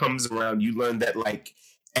school comes around, you learn that like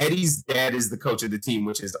Eddie's dad is the coach of the team,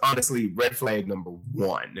 which is honestly red flag number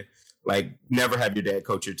 1. Like, never have your dad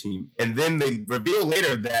coach your team. And then they reveal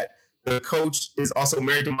later that the coach is also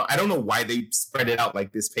married to mom. I don't know why they spread it out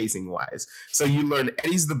like this pacing wise. So you learn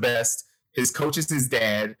Eddie's the best, his coach is his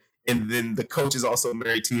dad, and then the coach is also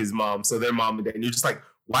married to his mom. So they're mom and dad. And you're just like,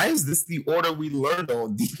 why is this the order we learned all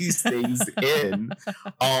these things in?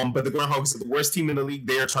 But the Groundhogs are the worst team in the league.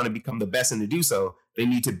 They are trying to become the best, and to do so, they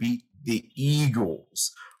need to beat the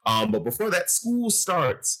Eagles. But before that, school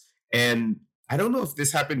starts, and I don't know if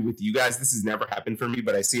this happened with you guys. This has never happened for me,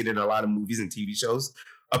 but I see it in a lot of movies and TV shows.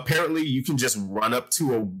 Apparently, you can just run up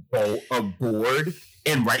to a board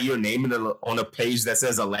and write your name on a page that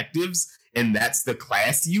says electives, and that's the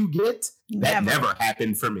class you get. That never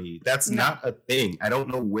happened for me. That's not a thing. I don't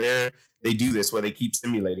know where they do this, where they keep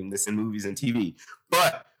simulating this in movies and TV.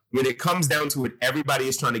 But when it comes down to it, everybody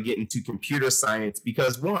is trying to get into computer science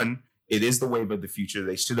because, one, it is the wave of the future.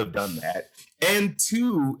 They should have done that. And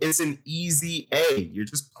two, it's an easy A. You're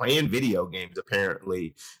just playing video games,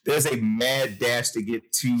 apparently. There's a mad dash to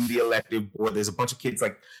get to the elective board. There's a bunch of kids,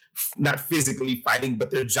 like, not physically fighting,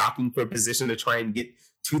 but they're jockeying for a position to try and get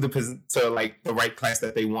to the right class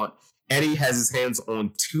that they want. Eddie has his hands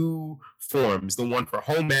on two forms, the one for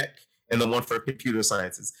home ec and the one for computer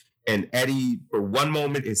sciences. And Eddie, for one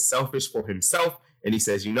moment, is selfish for himself. And he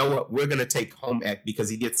says, you know what? We're going to take home ec, because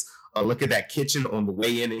he gets a look at that kitchen on the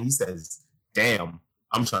way in. And he says, damn,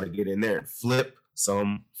 I'm trying to get in there and flip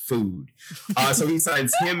some food. So he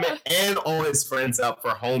signs him and all his friends up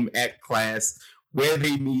for home ec class, where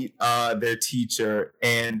they meet their teacher.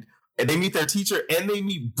 And they meet their teacher and they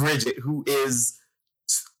meet Bridget, who is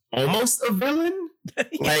almost a villain.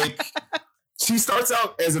 Like, she starts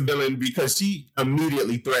out as a villain because she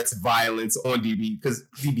immediately threats violence on DB, because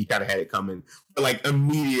DB kind of had it coming, but like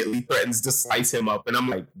immediately threatens to slice him up. And I'm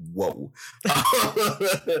like, whoa.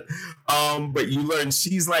 But you learn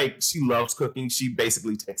she loves cooking. She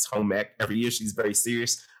basically takes home ec every year. She's very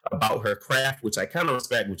serious about her craft, which I kind of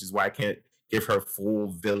respect, which is why I can't give her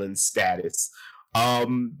full villain status.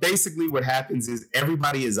 Basically what happens is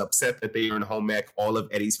everybody is upset that they are in home ec, all of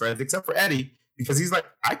Eddie's friends, except for Eddie, because he's like,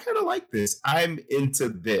 I kind of like this. I'm into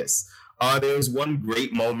this. There's one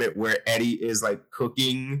great moment where Eddie is like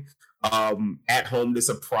cooking at home to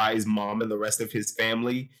surprise mom and the rest of his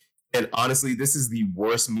family. And honestly, this is the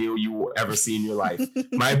worst meal you will ever see in your life.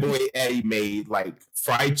 My boy Eddie made like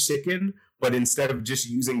fried chicken, but instead of just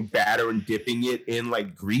using batter and dipping it in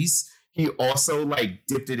like grease, he also like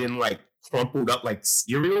dipped it in like crumpled up like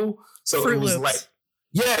cereal. So Fruit Loops.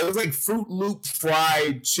 It was like Fruit Loop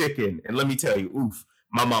fried chicken. And let me tell you, oof,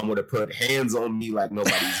 my mom would have put hands on me like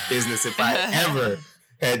nobody's business if I ever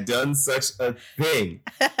had done such a thing.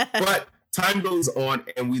 But time goes on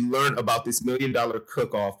and we learn about this $1 million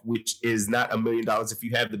cook-off, which is not $1 million if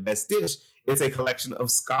you have the best dish. It's a collection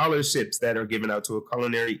of scholarships that are given out to a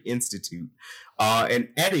culinary institute. And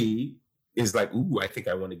Eddie is like, ooh, I think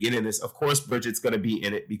I want to get in this. Of course, Bridget's going to be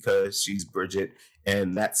in it because she's Bridget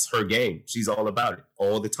and that's her game. She's all about it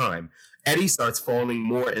all the time. Eddie starts falling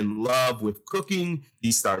more in love with cooking.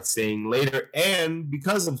 He starts staying later. And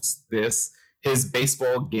because of this, his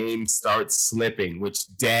baseball game starts slipping,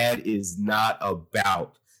 which Dad is not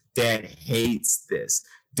about. Dad hates this.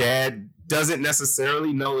 Dad doesn't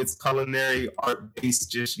necessarily know it's culinary art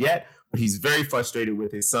based just yet, but he's very frustrated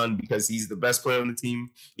with his son because he's the best player on the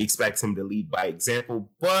team. He expects him to lead by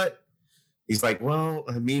example, but he's like, well,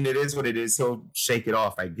 I mean, it is what it is. He'll shake it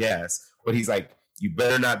off, I guess. But he's like, you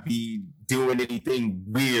better not be doing anything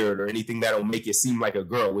weird or anything that'll make you seem like a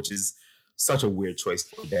girl, which is such a weird choice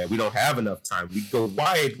for Dad. We don't have enough time. We go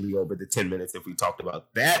widely over the 10 minutes if we talked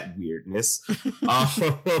about that weirdness.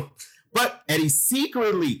 But Eddie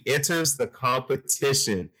secretly enters the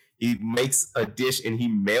competition. He makes a dish and he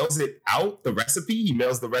mails it out, the recipe. He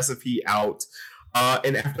mails the recipe out.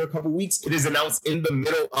 And after a couple weeks, it is announced in the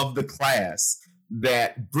middle of the class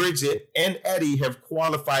that Bridget and Eddie have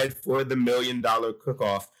qualified for the $1 million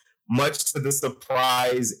cook-off, much to the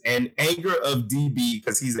surprise and anger of DB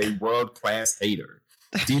because he's a world-class hater.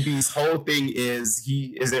 DB's whole thing is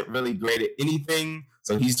he isn't really great at anything,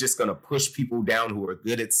 so he's just going to push people down who are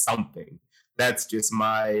good at something. That's just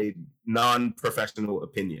my non-professional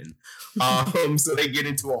opinion. So they get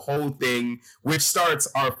into a whole thing, which starts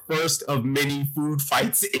our first of many food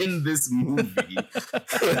fights in this movie.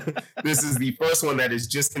 This is the first one that is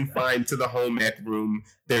just confined to the home ec room.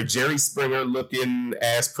 Their Jerry Springer looking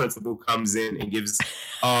ass principal comes in and gives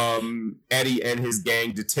Eddie and his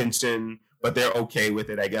gang detention, but they're okay with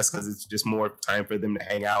it, I guess, because it's just more time for them to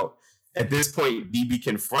hang out. At this point, DB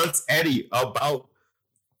confronts Eddie about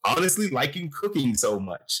honestly liking cooking so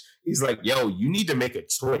much. He's like, yo, you need to make a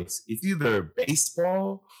choice. It's either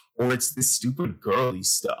baseball or it's this stupid girly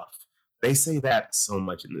stuff. They say that so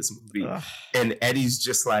much in this movie. Ugh. And Eddie's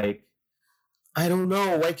just like, I don't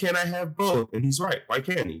know. Why can't I have both? And he's right. Why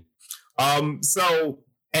can't he? So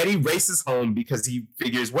Eddie races home because he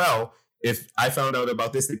figures, well, if I found out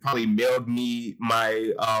about this, they probably mailed me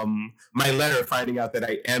my my letter finding out that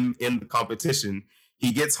I am in the competition.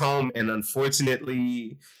 He gets home, and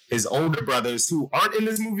unfortunately, his older brothers, who aren't in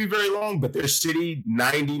this movie very long, but they're shitty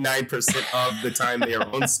 99% of the time they are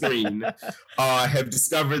on screen, have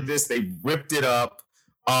discovered this. They ripped it up.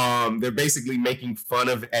 They're basically making fun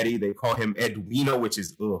of Eddie. They call him Edwino, which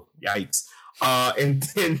is, yikes. And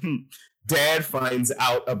then Dad finds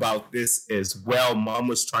out about this as well. Mom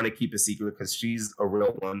was trying to keep a secret because she's a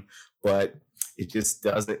real one, but it just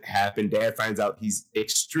doesn't happen. Dad finds out. He's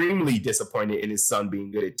extremely disappointed in his son being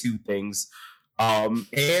good at two things.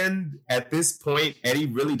 And at this point, Eddie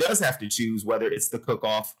really does have to choose whether it's the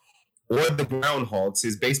cook-off or the Groundhogs,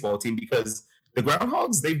 his baseball team, because the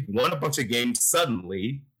Groundhogs, they've won a bunch of games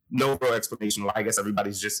suddenly. No real explanation why. I guess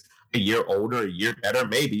everybody's just a year older, a year better,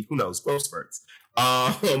 maybe. Who knows? Growth spurts.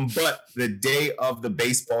 But the day of the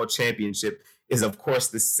baseball championship is, of course,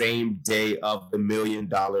 the same day of the $1 million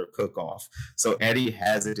cook-off. So Eddie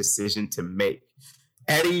has a decision to make.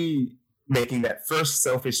 Eddie, making that first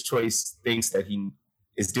selfish choice, thinks that he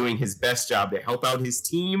is doing his best job to help out his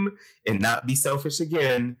team and not be selfish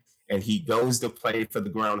again. And he goes to play for the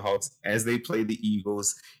Groundhogs as they play the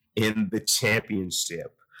Eagles in the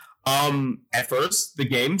championship. At first, the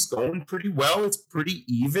game's going pretty well. It's pretty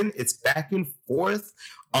even. It's back and forth.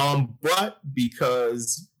 But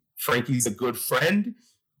because Frankie's a good friend,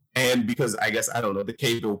 and because I guess, I don't know, the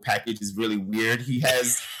cable package is really weird, he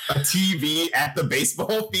has a TV at the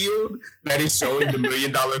baseball field that is showing the $1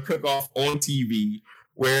 million cook-off on TV,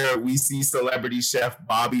 where we see celebrity chef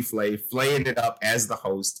Bobby Flay flaying it up as the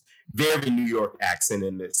host. Very New York accent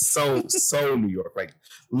in this. So New York. Like,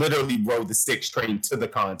 literally rode the 6 train to the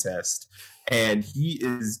contest. And he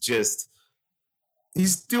is just,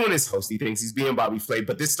 he's doing his host. He thinks he's being Bobby Flay,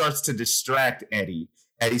 but this starts to distract Eddie.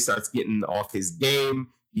 Eddie starts getting off his game.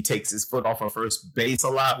 He takes his foot off on first base a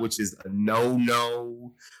lot, which is a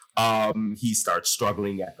no-no. He starts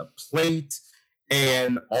struggling at the plate.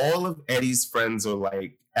 And all of Eddie's friends are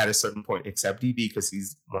like, at a certain point, except DB, because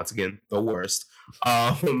he's, once again, the worst.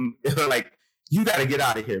 They're like, you got to get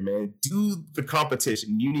out of here, man. Do the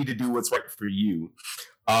competition. You need to do what's right for you.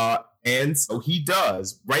 And so he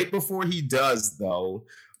does. Right before he does, though,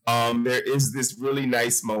 there is this really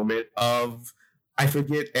nice moment of, I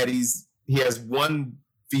forget Eddie's, he has one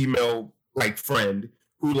female, like, friend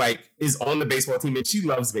who, like, is on the baseball team, and she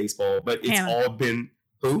loves baseball, but it's Hannah. all been,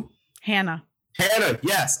 who? Hannah,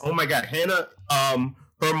 yes. Oh, my God. Hannah,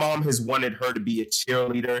 her mom has wanted her to be a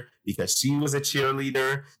cheerleader because she was a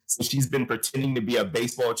cheerleader. So she's been pretending to be a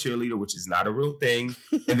baseball cheerleader, which is not a real thing.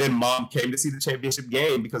 And then mom came to see the championship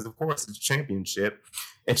game because, of course, it's a championship.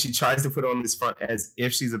 And she tries to put on this front as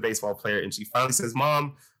if she's a baseball player. And she finally says,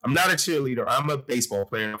 Mom, I'm not a cheerleader. I'm a baseball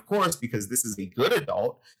player. And, of course, because this is a good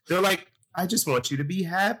adult, they're like, I just want you to be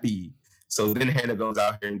happy. So then Hannah goes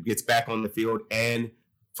out here and gets back on the field and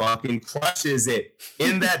fucking crushes it.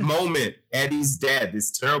 In that moment, Eddie's dad,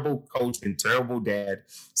 this terrible coach and terrible dad,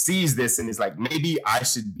 sees this and is like, maybe I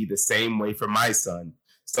should be the same way for my son.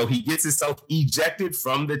 So he gets himself ejected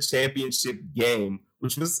from the championship game,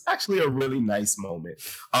 which was actually a really nice moment,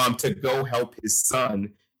 to go help his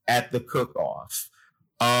son at the cook-off.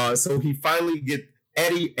 So he finally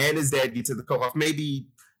Eddie and his dad get to the cook-off maybe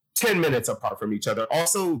 10 minutes apart from each other.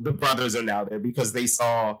 Also, the brothers are now there because they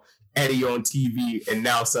saw Eddie on TV, and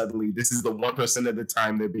now suddenly this is the 1% of the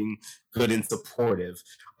time they're being good and supportive.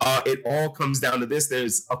 It all comes down to this.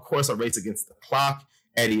 There's, of course, a race against the clock.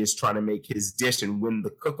 Eddie is trying to make his dish and win the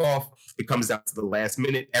cook-off. It comes down to the last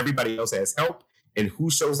minute. Everybody else has help. And who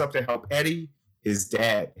shows up to help Eddie? His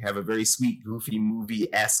dad. Have a very sweet, goofy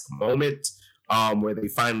movie-esque moment where they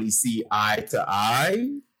finally see eye to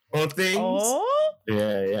eye on things. Oh?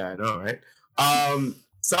 Yeah, I know, right?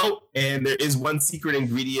 And there is one secret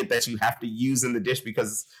ingredient that you have to use in the dish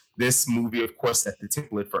because this movie, of course, set the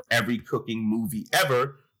template for every cooking movie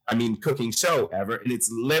ever. Cooking show ever. And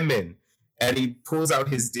it's lemon. Eddie pulls out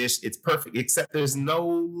his dish. It's perfect, except there's no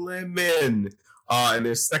lemon. And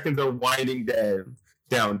their seconds are winding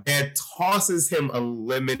down. Dad tosses him a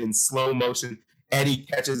lemon in slow motion. Eddie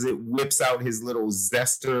catches it, whips out his little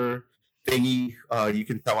zester thingy. You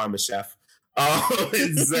can tell I'm a chef.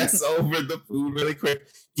 And zests over the food really quick.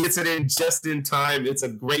 Gets it in just in time. It's a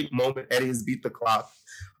great moment. Eddie has beat the clock.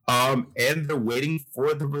 And they're waiting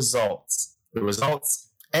for the results.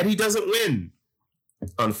 Eddie doesn't win.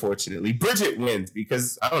 Unfortunately, Bridget wins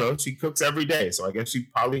because, I don't know, she cooks every day. So I guess she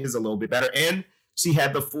probably is a little bit better. And she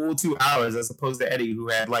had the full 2 hours as opposed to Eddie, who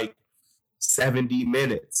had like 70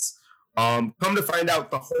 minutes. Come to find out,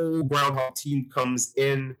 the whole Groundhog team comes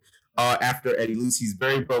in. after Eddie loses. He's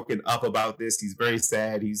very broken up about this. He's very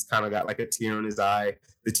sad. He's kind of got like a tear in his eye.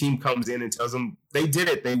 The team comes in and tells him they did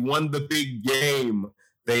it. They won the big game.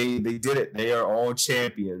 They did it. They are all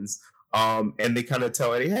champions. And they kind of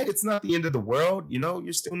tell Eddie, hey, it's not the end of the world. You know,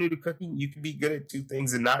 you're still new to cooking. You can be good at two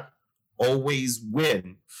things and not always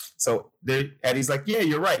win. So Eddie's like, yeah,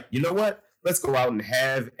 you're right. You know what? Let's go out and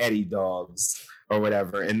have Eddie dogs or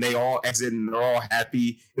whatever. And they all exit and they're all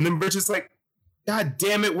happy. And then Bridget's like, God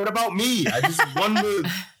damn it, what about me? I just won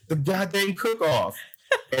the goddamn cook-off.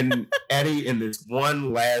 And Eddie, in this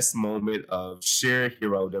one last moment of sheer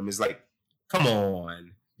herodom, is like, come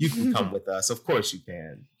on, you can come with us. Of course you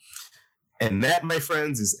can. And that, my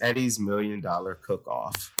friends, is Eddie's $1 million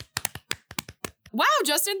cook-off. Wow,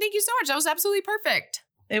 Justin, thank you so much. That was absolutely perfect.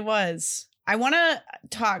 It was. I want to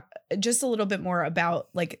talk just a little bit more about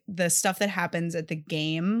like the stuff that happens at the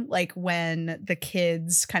game, like when the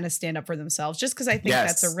kids kind of stand up for themselves, just because I think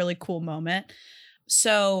that's a really cool moment.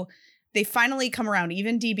 So they finally come around.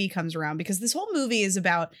 Even DB comes around because this whole movie is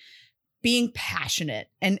about being passionate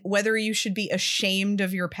and whether you should be ashamed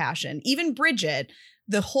of your passion. Even Bridget,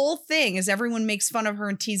 the whole thing is everyone makes fun of her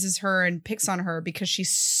and teases her and picks on her because she's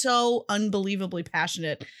so unbelievably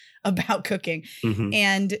passionate about cooking. Mm-hmm.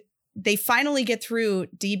 And they finally get through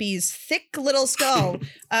DB's thick little skull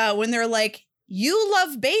when they're like, you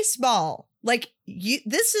love baseball. Like,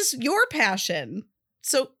 this is your passion.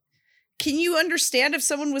 So can you understand if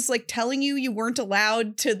someone was like telling you weren't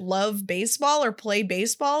allowed to love baseball or play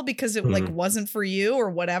baseball because it like wasn't for you or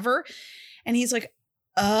whatever? And he's like,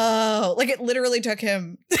 oh, like it literally took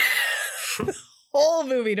him the whole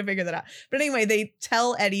movie to figure that out. But anyway, they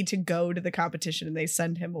tell Eddie to go to the competition and they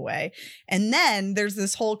send him away. And then there's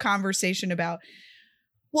this whole conversation about,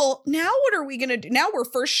 well, now what are we going to do? Now we're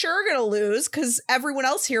for sure going to lose because everyone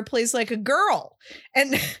else here plays like a girl.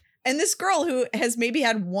 And this girl who has maybe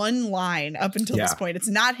had one line up until this point, it's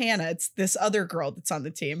not Hannah, it's this other girl that's on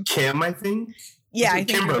the team. Kim, I think? Yeah, I think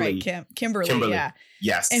Kimberly. You're right. Kimberly, yeah.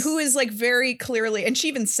 Yes. And who is like very clearly, and she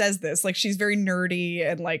even says this, like she's very nerdy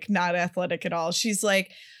and like not athletic at all. She's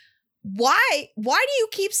like, why do you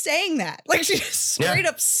keep saying that? Like she just straight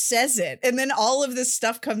up says it. And then all of this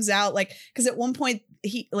stuff comes out like, because at one point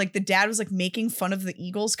the dad was like making fun of the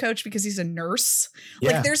Eagles coach because he's a nurse.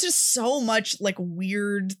 Yeah. Like there's just so much like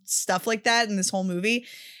weird stuff like that in this whole movie.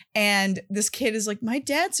 And this kid is like, my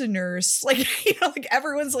dad's a nurse. Like, you know, like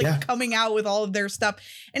everyone's like coming out with all of their stuff.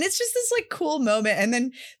 And it's just this like cool moment. And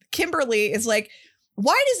then Kimberly is like,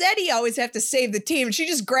 why does Eddie always have to save the team? And she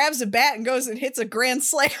just grabs a bat and goes and hits a grand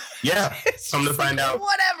slam. Yeah. Come to find out.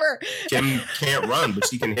 Whatever. Kim can't run, but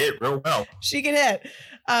she can hit real well. She can hit.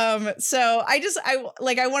 So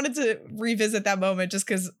I wanted to revisit that moment just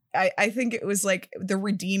because I think it was like the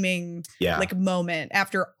redeeming like moment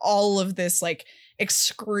after all of this like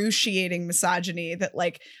excruciating misogyny that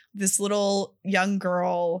like this little young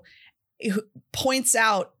girl points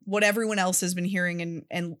out what everyone else has been hearing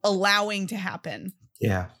and allowing to happen.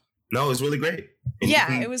 Yeah. No, it was really great.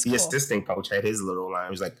 And it was cool. The assistant coach had his little line.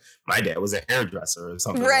 He was like, my dad was a hairdresser or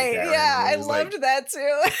something right, like that. Yeah, I loved that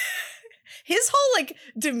too. His whole like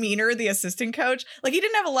demeanor, the assistant coach, like he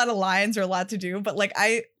didn't have a lot of lines or a lot to do, but like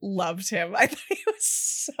I loved him. I thought he was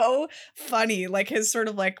so funny, like his sort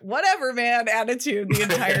of like whatever man attitude the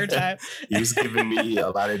entire time. He was giving me a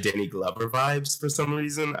lot of Danny Glover vibes for some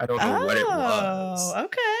reason. I don't know what it was. Oh,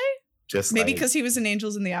 okay. Just maybe because he was in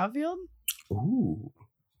Angels in the Outfield. Ooh,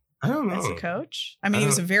 I don't know. As a coach, I mean, he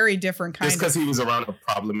was a very different kind. Just because he was around a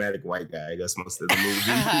problematic white guy, I guess most of the movie.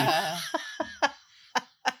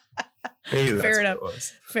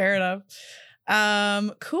 Fair enough.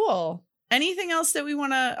 Cool. Anything else that we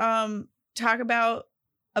want to talk about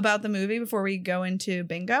the movie before we go into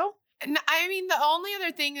bingo? I mean, the only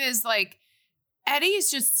other thing is like Eddie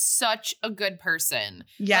is just such a good person.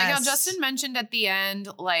 Yes. Like how Justin mentioned at the end,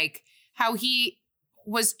 like how he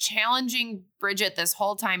was challenging Bridget this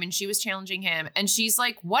whole time and she was challenging him and she's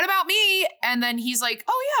like, what about me? And then he's like,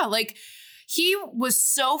 oh yeah, like he was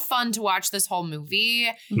so fun to watch this whole movie.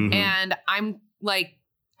 Mm-hmm. And I'm like,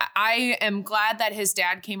 I am glad that his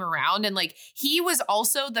dad came around and like he was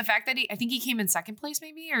also the fact that I think he came in second place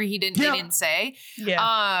maybe, or they didn't say.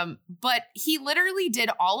 Yeah. But he literally did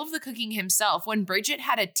all of the cooking himself when Bridget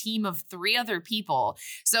had a team of 3 other people.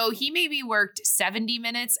 So he maybe worked 70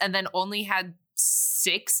 minutes and then only had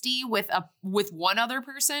 60 with one other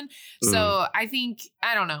person. So I think,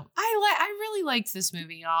 I don't know. I really liked this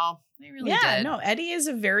movie, y'all. I really did. No, Eddie is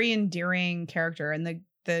a very endearing character and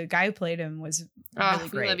the guy who played him was really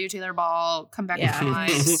great. We love you, Taylor Ball. Come back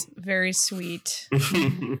with very sweet.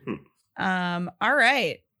 All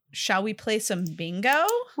right. Shall we play some bingo?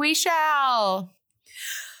 We shall.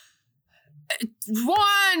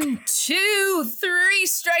 1, 2, 3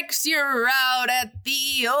 strikes, you're out at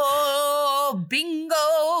the old bingo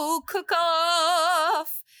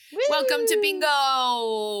cook-off. Welcome to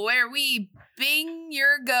bingo, where we bing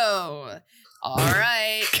your go. All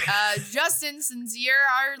right, Justin, since you're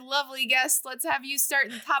our lovely guest, let's have you start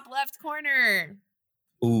in the top left corner.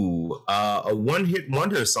 Ooh, a one-hit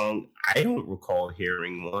wonder song. I don't recall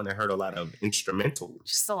hearing one. I heard a lot of instrumentals.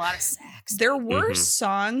 Just a lot of sax. There were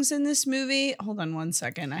songs in this movie. Hold on one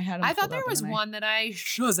second. I thought there was one that I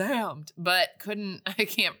shazammed, but I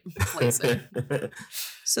can't place it.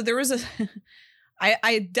 So there was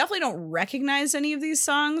I definitely don't recognize any of these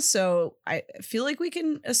songs, so I feel like we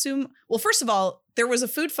can assume. Well, first of all, there was a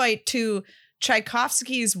food fight to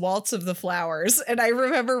Tchaikovsky's Waltz of the Flowers, and I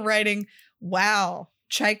remember writing, "Wow,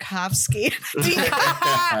 Tchaikovsky."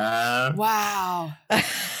 Wow.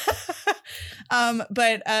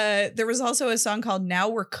 But there was also a song called "Now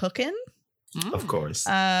We're Cookin'," Of course.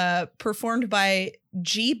 performed by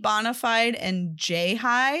G Bonafide and J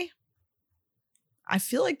High. I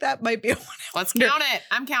feel like that might be one. Let's count it.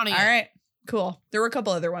 I'm counting it. All right, cool. There were a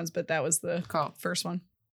couple other ones, but that was the first one.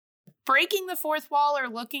 Breaking the fourth wall or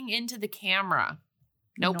looking into the camera.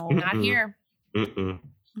 Nope, No. not here. Mm-mm.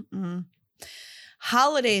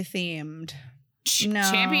 Holiday themed. No.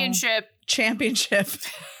 Championship.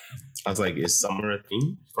 I was like, is summer a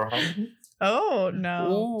theme for Halloween? Oh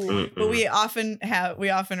no. Ooh. But we often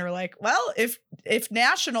are like, well, if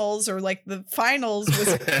nationals or like the finals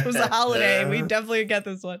was a holiday, we definitely get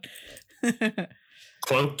this one.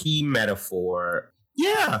 Clunky metaphor.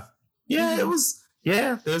 Yeah, it was.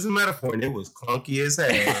 Yeah, there's a metaphor, and it was clunky as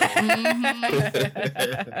hell.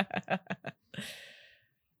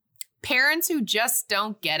 Parents who just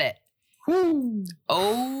don't get it. Woo.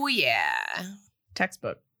 Oh yeah.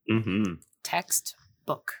 Textbook. Mm-hmm.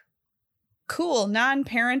 Textbook. Cool.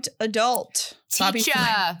 Non-parent adult. Bobby Teacher.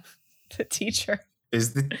 Flay, the teacher.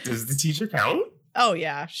 Does the teacher count? Oh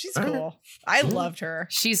yeah, she's cool. I loved her.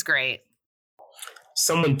 She's great.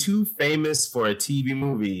 Someone too famous for a TV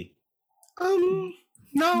movie. No,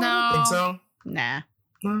 I don't think so. Nah,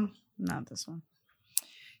 No. not this one.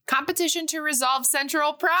 Competition to resolve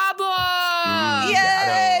central problem.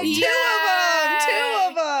 Yay! Yay! Two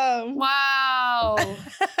of them. Wow.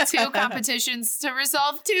 2 competitions to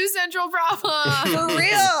resolve 2 central problems. For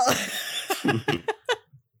real.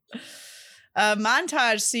 A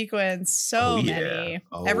montage sequence. So many.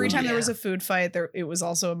 Oh, Every time there yeah. was a food fight, it was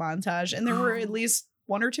also a montage, and there were at least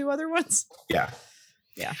 1 or 2 other ones. Yeah.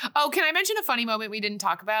 Oh, can I mention a funny moment we didn't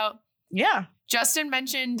talk about? Yeah. Justin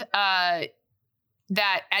mentioned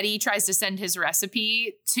that Eddie tries to send his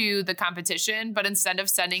recipe to the competition, but instead of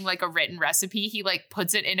sending like a written recipe, he like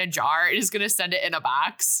puts it in a jar and is going to send it in a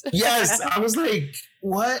box. Yes, I was like,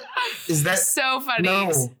 what is that? So funny.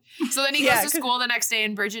 No. So then he goes to school the next day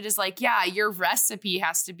and Bridget is like, yeah, your recipe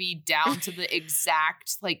has to be down to the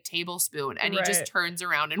exact like tablespoon. And he just turns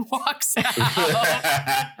around and walks out.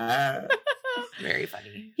 Very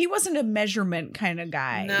funny. He wasn't a measurement kind of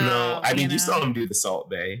guy. No, I mean, you know? saw him do the Salt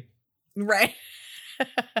Bay. Right.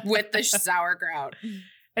 With the sauerkraut.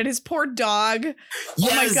 And his poor dog.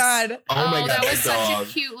 Yes. Oh my God. Oh my God, that was dog. such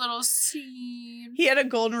a cute little scene. He had a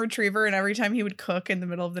golden retriever, and every time he would cook in the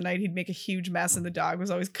middle of the night, he'd make a huge mess, and the dog was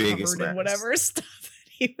always Biggest covered in mess. whatever stuff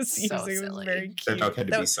that he was So using. It was silly. very That cute. dog had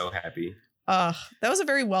to That be was- so happy. that was a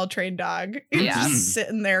very well-trained dog. He was Yeah. just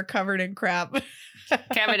sitting there covered in crap.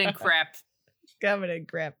 Covered in crap. Covered in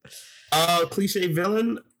crap. Cliche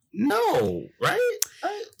villain? No, right?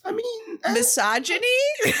 I mean, Misogyny?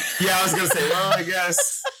 yeah, I was gonna say. Well, I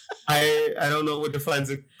guess I don't know what defines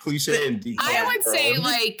a cliche in detail. I would say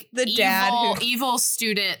like The dad evil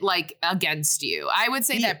student like against you. I would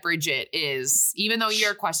say that Bridget is, even though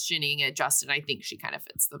you're questioning it, Justin, I think she kind of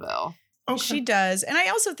fits the bill. Okay. She does. And I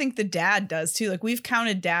also think the dad does too. Like we've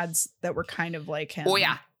counted dads that were kind of like him. Oh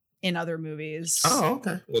yeah. In other movies. Oh,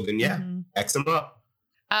 okay. Well, then, yeah, Mhm. X him up.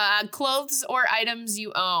 Clothes or items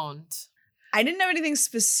you owned. I didn't have anything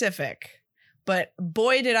specific, but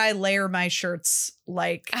boy, did I layer my shirts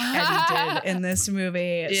like Eddie did in this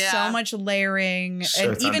movie. Yeah. So much layering Shirts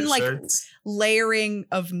and even under like shirts. layering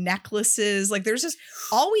of necklaces. Like there's just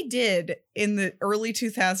all we did in the early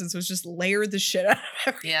 2000s was just layer the shit out of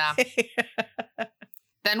everything. Yeah.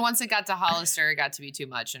 Then once it got to Hollister, it got to be too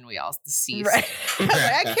much, and we all ceased. Right. I was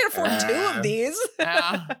like, I can't afford 2 of these.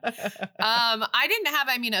 I didn't have,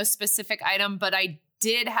 a specific item, but I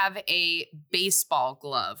did have a baseball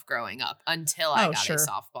glove growing up until I got a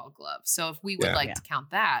softball glove. So if we would like to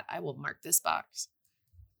count that, I will mark this box.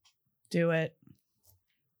 Do it.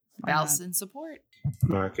 Why Balance not? and support.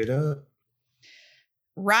 Mark it up.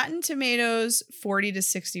 Rotten Tomatoes, 40 to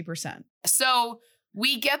 60%. So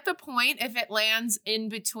we get the point if it lands in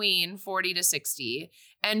between 40 to 60.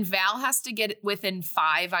 And Val has to get within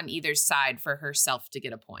 5 on either side for herself to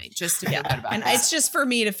get a point, just to feel good about And that. it's just for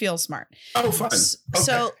me to feel smart. Oh, fun. Okay.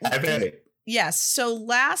 So I've had it. yes. So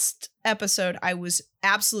last episode, I was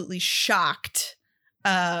absolutely shocked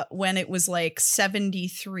when it was like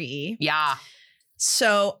 73. Yeah.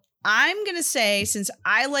 So I'm going to say, since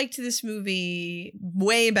I liked this movie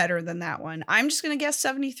way better than that one, I'm just going to guess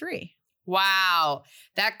 73. Wow.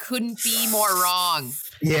 That couldn't be more wrong.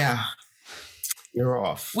 Yeah. You're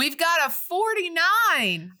off. We've got a 49. Are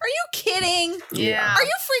you kidding? Yeah. Are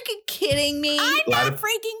you freaking kidding me? I'm Lot not of-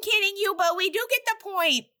 freaking kidding you, but we do get the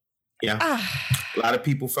point. Yeah. Ah, A lot of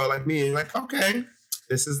people felt like me, like, okay,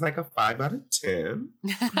 this is like a 5 out of 10.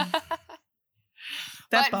 that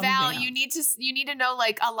But bummed Val, me out. you need to know,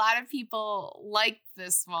 like, a lot of people liked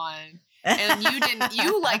this one. And you didn't.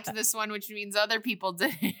 You liked this one, which means other people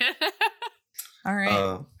didn't. All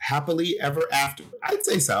right. Happily ever after. I'd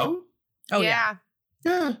say so. Oh, yeah.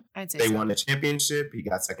 Yeah. I'd say They so. won the championship. He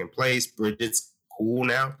got second place. Bridget's cool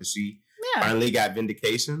now because she Yeah. finally got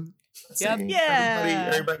vindication. Yep. See, Yeah.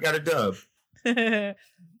 Everybody got a dub.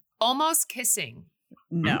 Almost kissing.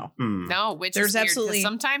 No. Hmm. No, which There's is weird, 'cause absolutely-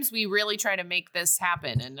 sometimes we really try to make this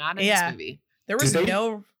happen, and not in Yeah. this movie. There was Did they-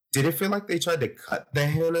 no. Did it feel like they tried to cut the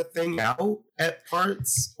Hannah thing out at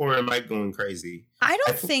parts? Or am I going crazy? I don't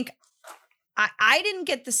I th- think. I didn't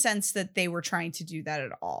get the sense that they were trying to do that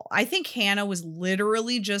at all. I think Hannah was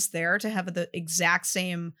literally just there to have the exact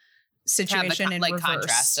same To have the situation in like reverse.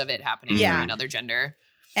 contrast of it happening Yeah. to another gender.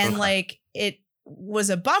 And Okay. like it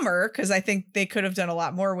was a bummer because I think they could have done a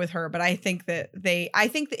lot more with her. But I think that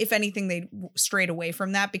if anything, they strayed away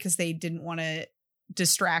from that because they didn't want to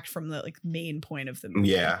distract from the like main point of the movie.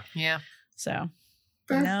 Yeah. Yeah. So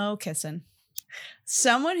Fair. no kissing.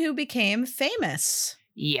 Someone who became famous.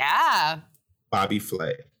 Yeah. Bobby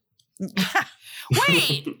Flay.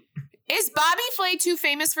 Wait, is Bobby Flay too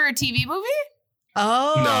famous for a TV movie?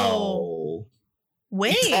 Oh No.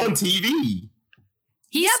 wait, He's on TV.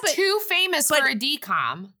 He's Yeah, but- too famous but- for a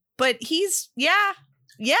DCOM. but he's yeah.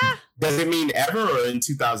 Does it mean ever or in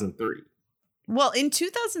 2003? Well, in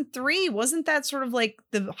 2003, wasn't that sort of like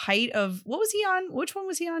the height of what was he on? Which one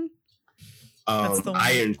was he on? That's the one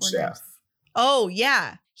Iron with Chef. Oh,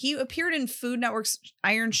 yeah. He appeared in Food Network's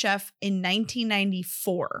Iron Chef in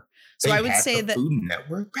 1994. So They I would had say the that. Food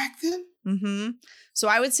Network back then? So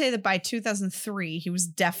I would say that by 2003, he was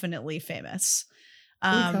definitely famous.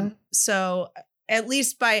 Okay. So at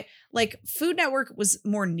least by like Food Network was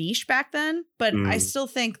more niche back then, but I still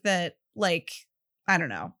think that like I don't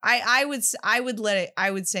know. I would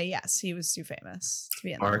say yes, he was too famous to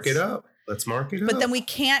be in Mark this. it up. Let's mark it up. But then we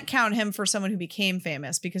can't count him for someone who became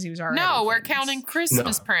famous because he was already No, we're famous. counting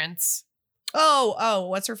Christmas No. Prince. Oh,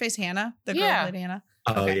 what's her face? Hannah? The girl Yeah. who played Hannah?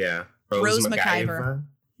 Oh, okay. yeah. Rose McIver.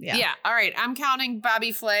 Yeah. Yeah. All right. I'm counting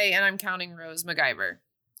Bobby Flay and I'm counting Rose McIver.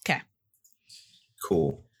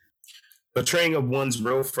 Cool. Betraying of one's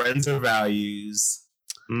real friends or values.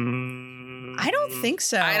 I don't think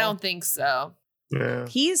so. I don't think so. Yeah.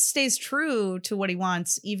 He stays true to what he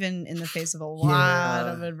wants, even in the face of a lot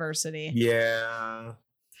Yeah. of adversity. Yeah.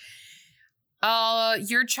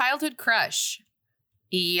 Your childhood crush.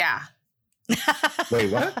 Yeah.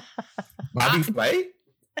 Wait, what? Bobby Flay?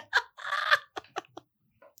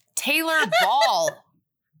 Taylor Ball.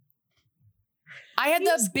 I had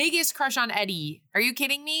He's- the biggest crush on Eddie. Are you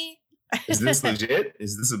kidding me? Is this legit?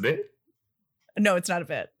 Is this a bit? No, it's not a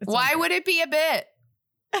bit. It's Why not a would it be a bit?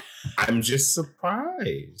 I'm just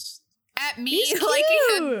surprised. At me, He's like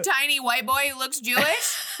a cute. tiny white boy who looks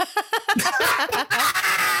Jewish? bit.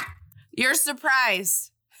 You're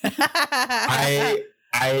surprised.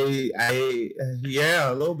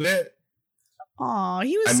 Yeah, a little bit. Aw,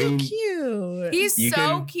 he was I so mean, cute. He's You so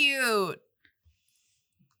can- cute.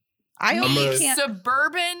 I hope I'm he a- can't.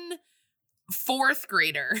 Suburban fourth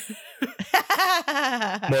grader.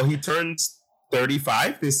 Well, he turns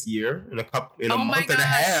 35 this year in a Oh my month and a gosh.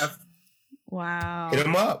 half. Wow. Hit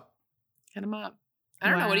him up. Hit him up. I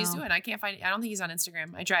don't know what he's Wow. doing. I can't find. I don't think he's on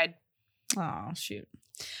Instagram. I tried. Oh, shoot.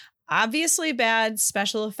 Obviously bad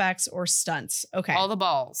special effects or stunts. Okay. All the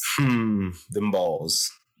balls. Them balls.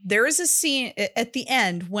 There is a scene at the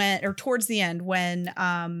end towards the end when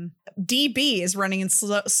DB is running in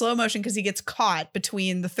slow motion because he gets caught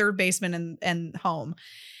between the third baseman and home.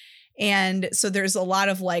 And so there's a lot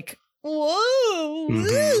of like, whoa,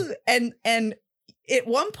 Mhm. and at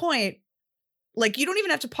one point, like you don't even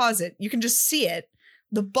have to pause it. You can just see it.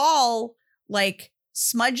 The ball like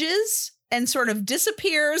smudges and sort of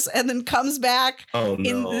disappears and then comes back Oh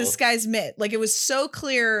in no. this guy's mitt. Like, it was so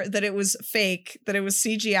clear that it was fake, that it was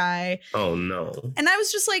CGI. Oh no. And I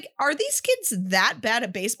was just like, are these kids that bad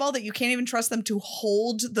at baseball that you can't even trust them to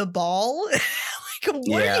hold the ball? Like,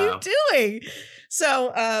 what are you doing?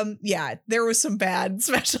 So, yeah, there was some bad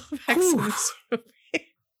special effects in this movie.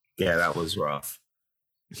 Yeah, that was rough.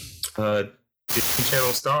 Disney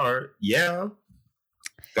Channel star, yeah.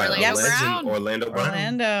 Got Orlando a legend, Brown. Orlando Brown.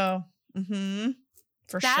 Orlando. Mm-hmm.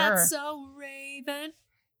 For That's sure. so Raven.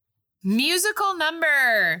 Musical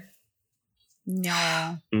number.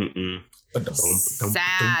 No. Mm-mm.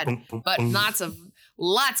 Sad, but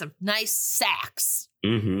lots of nice sax.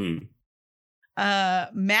 Mm-hmm.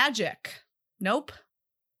 Magic. Nope.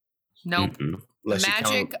 Nope. Mm-mm. Unless you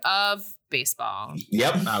Magic count- of baseball.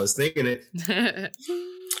 Yep, I was thinking it.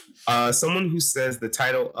 Someone who says the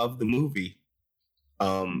title of the movie.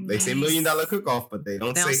 They say $1 Million Cook-Off, but they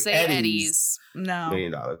don't They'll say say Eddie's Eddie's. No. $1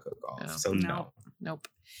 Million Cook-Off. No. So no. Nope.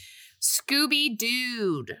 Scooby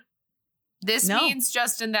Dude. This No. means,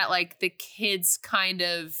 Justin, that like the kids kind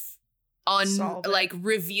of Solve it. like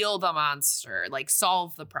reveal the monster, like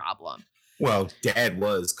solve the problem. Well, Dad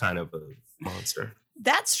was kind of a monster.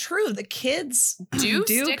 That's true. The kids Do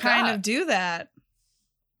do stick kind up. of do that.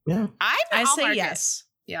 Yeah. I I'll say mark it. yes.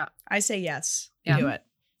 Yeah. I say yes. Yeah. Do it.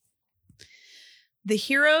 The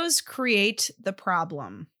heroes create the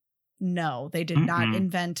problem. No, they did not Mm-mm.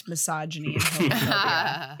 invent misogyny and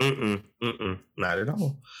homophobia. Mm-mm. Not at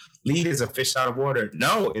all. Lead is a fish out of water.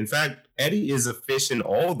 No, in fact, Eddie is a fish in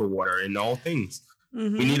all the water, in all things.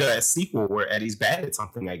 Mhm. We need a sequel where Eddie's bad at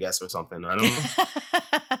something, I guess, or something. I don't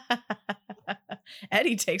know.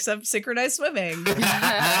 Eddie takes up synchronized swimming. All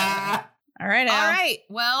right, All Al. right.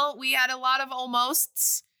 Well, we had a lot of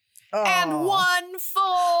almosts Oh. and one full.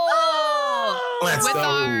 Oh. Let's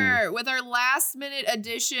go. With our last minute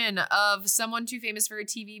edition of Someone Too Famous for a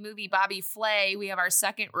TV Movie, Bobby Flay, we have our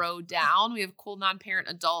second row down. We have cool non-parent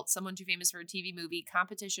adult, Someone Too Famous for a TV Movie,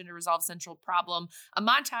 competition to resolve central problem, a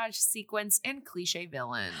montage sequence, and cliche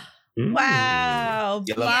villain. Mm. Wow.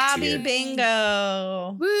 You love to Bobby see it.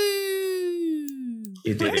 Bingo. Woo!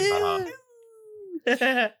 You did it,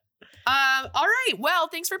 Bob. All right. Well,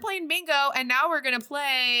 thanks for playing bingo. And now we're gonna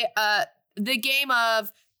play the game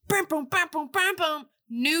of bam, boom, bam, boom, bam, boom.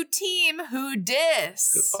 New team, who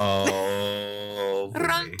dis? Oh.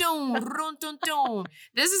 Run, boy. dun, run, dun, dun.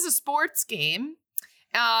 This is a sports game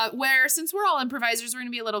where, since we're all improvisers, we're gonna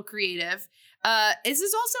be a little creative. This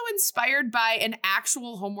is also inspired by an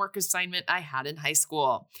actual homework assignment I had in high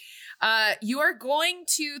school. You are going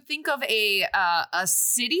to think of a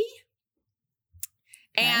city.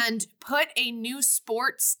 Okay. And put a new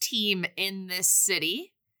sports team in this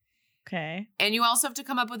city. Okay. And you also have to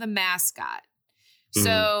come up with a mascot.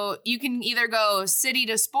 So you can either go city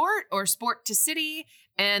to sport or sport to city.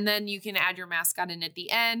 And then you can add your mascot in at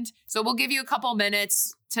the end. So we'll give you a couple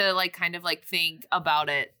minutes to like kind of like think about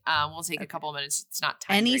it. We'll take a couple minutes. It's not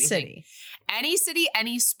time. Any city. Any city,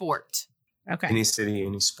 any sport. Okay. Any city,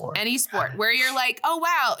 any sport. Any sport where you're like, oh,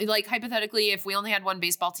 wow. Like hypothetically, if we only had one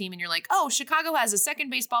baseball team and you're like, oh, Chicago has a second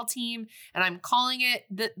baseball team and I'm calling it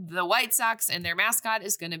the White Sox and their mascot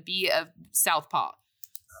is going to be a southpaw.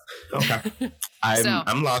 Okay.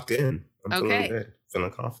 I'm locked in. I'm Okay. feeling good.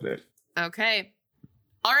 Feeling confident. Okay.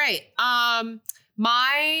 All right.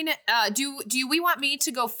 Mine, do we want me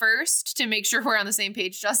to go first to make sure we're on the same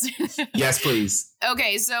page, Justin? Yes, please.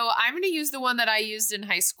 Okay, so I'm going to use the one that I used in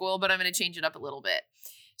high school, but I'm going to change it up a little bit.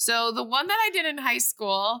 So the one that I did in high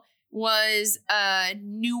school was a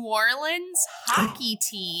New Orleans hockey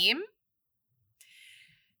team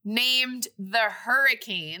named the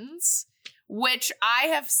Hurricanes, which I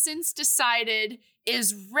have since decided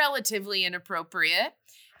is relatively inappropriate.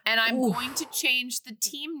 And I'm going to change the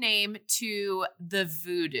team name to the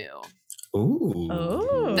Voodoo. Ooh.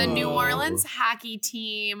 Oh. The New Orleans hockey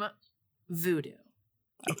team, Voodoo.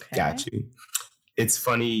 Okay. Got you. It's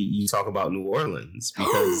funny you talk about New Orleans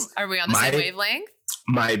because Are we on the same wavelength?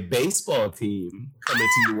 my baseball team coming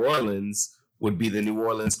to New Orleans would be the New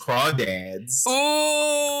Orleans Crawdads.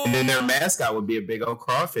 Oh, And then their mascot would be a big old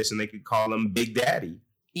crawfish and they could call him Big Daddy.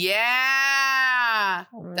 yeah,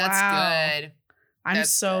 that's Wow. good. I'm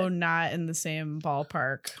That's so good. not in the same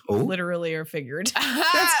ballpark, Oh. literally or figured.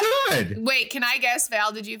 That's good. Wait, can I guess,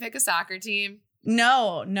 Val? Did you pick a soccer team?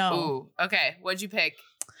 No. Ooh, okay. What'd you pick?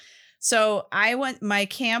 So my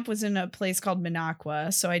camp was in a place called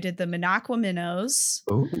Minocqua. So I did the Minocqua Minnows.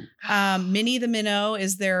 Ooh. Minnie the Minnow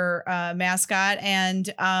is their mascot.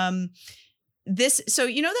 And So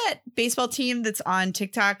you know that baseball team that's on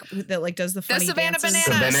TikTok that like does the funny Savannah dances?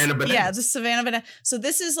 Bananas. Savannah Bananas. Yeah, the Savannah Banana. So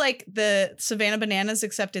this is like the Savannah Bananas,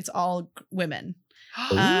 except it's all women.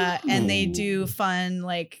 And they do fun,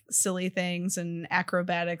 like silly things and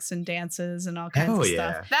acrobatics and dances and all kinds of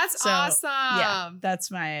stuff. That's So, awesome. Yeah, that's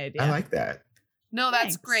my idea. I like that. No, that's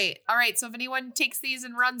Thanks. great. All right. So if anyone takes these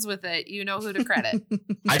and runs with it, you know who to credit.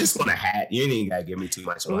 I just want a hat. You ain't gotta give me too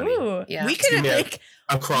much money. Ooh, Yeah. we could Give me a- like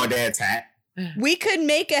A crawdad's hat. we could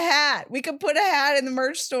make a hat. We could put a hat in the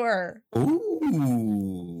merch store.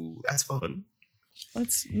 Ooh, that's fun.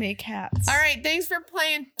 Let's make hats. All right. Thanks for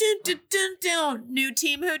playing. Dun, dun, dun, dun. New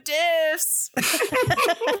team who diffs.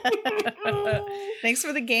 Thanks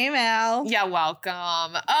for the game, Al. Yeah,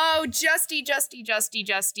 welcome. Oh, Justy.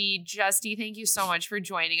 Thank you so much for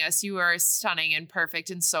joining us. You are stunning and perfect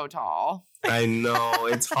and so tall. I know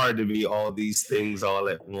it's hard to be all these things all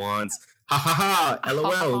at once. Ha ha ha!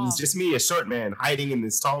 LOL. It was just me, a short man, hiding in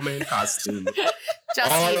this tall man costume all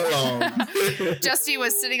Justy, along. Justy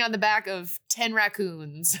was sitting on the back of 10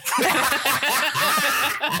 raccoons.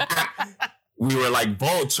 We were like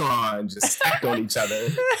Voltron, just stacked on each other.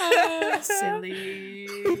 Silly.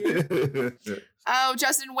 Oh,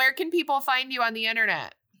 Justin, where can people find you on the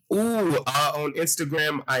internet? Ooh, on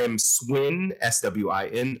Instagram, I am Swin,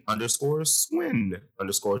 SWIN _ Swin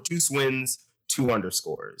 _ 2 swins, 2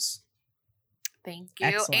 underscores. Thank you.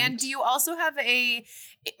 Excellent. And do you also have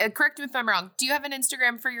correct me if I'm wrong, do you have an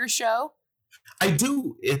Instagram for your show? I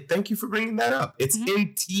do. Thank you for bringing that up. It's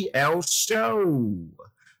NTL Show.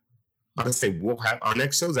 I was gonna say we'll have our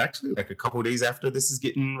next show's actually like a couple days after this is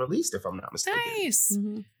getting released, if I'm not mistaken. Nice.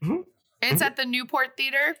 Mhm. Mhm. It's at the Newport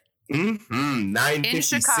Theater.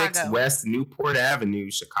 956 Chicago. West Newport Avenue,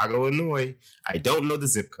 Chicago, Illinois. I don't know the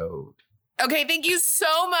zip code. Okay, thank you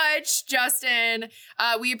so much, Justin.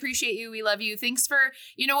 We appreciate you. We love you. Thanks for,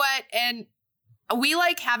 you know what? And we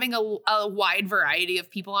like having a wide variety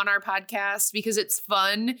of people on our podcast because it's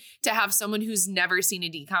fun to have someone who's never seen a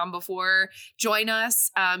DCOM before join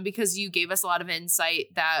us because you gave us a lot of insight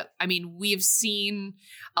that, I mean, we've seen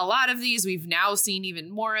a lot of these. We've now seen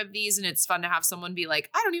even more of these, and it's fun to have someone be like,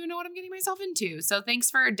 I don't even know what I'm getting myself into. So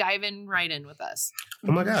thanks for diving right in with us.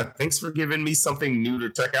 Oh my God. Thanks for giving me something new to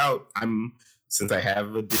check out. Since I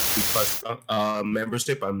have a Disney Plus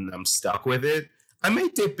membership, I'm stuck with it. I may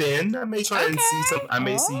dip in. I may try and see some. I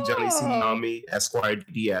may see Johnny Tsunami, Esquire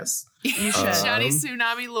DS. You should. Johnny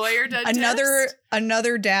Tsunami lawyer dentist.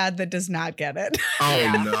 Another dad that does not get it. Oh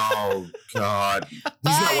Yeah. no, God. He's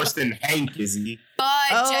not worse than Hank, is he? But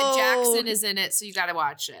Oh. Jet Jackson is in it, so you got to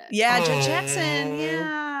watch it. Yeah, Oh. Jet Jackson.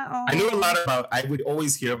 Yeah. Oh. I knew a lot about. I would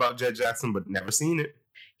always hear about Jet Jackson, but never seen it.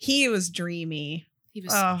 He was dreamy. He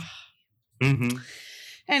was Oh. Mm-hmm.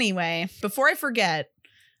 Anyway, before we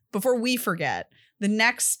forget, the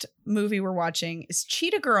next movie we're watching is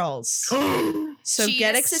Cheetah Girls. So Cheetah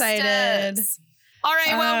get excited. Sisters. All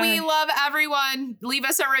right, well, we love everyone. Leave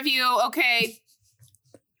us a review. Okay.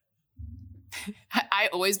 I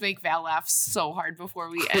always make Val laugh so hard before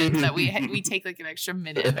we end that we take like an extra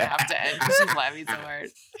minute and a half to end because she's laughing so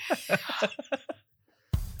hard.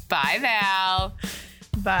 Bye, Val.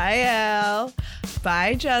 Bye, Elle.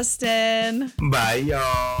 Bye, Justin. Bye,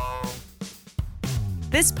 y'all.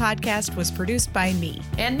 This podcast was produced by me,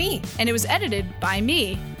 And me. and it was edited by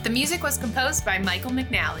me. The music was composed by Michael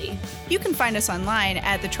McNally. You can find us online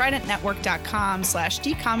at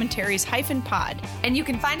thetridentnetwork.com/dcommentaries-pod. And you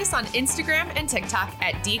can find us on Instagram and TikTok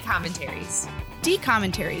at dcommentaries.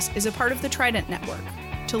 D-Commentaries is a part of the Trident Network.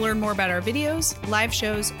 To learn more about our videos, live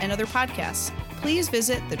shows, and other podcasts, please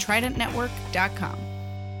visit thetridentnetwork.com.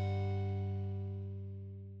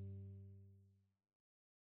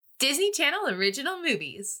 Disney Channel original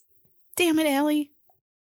movies. Damn it, Allie.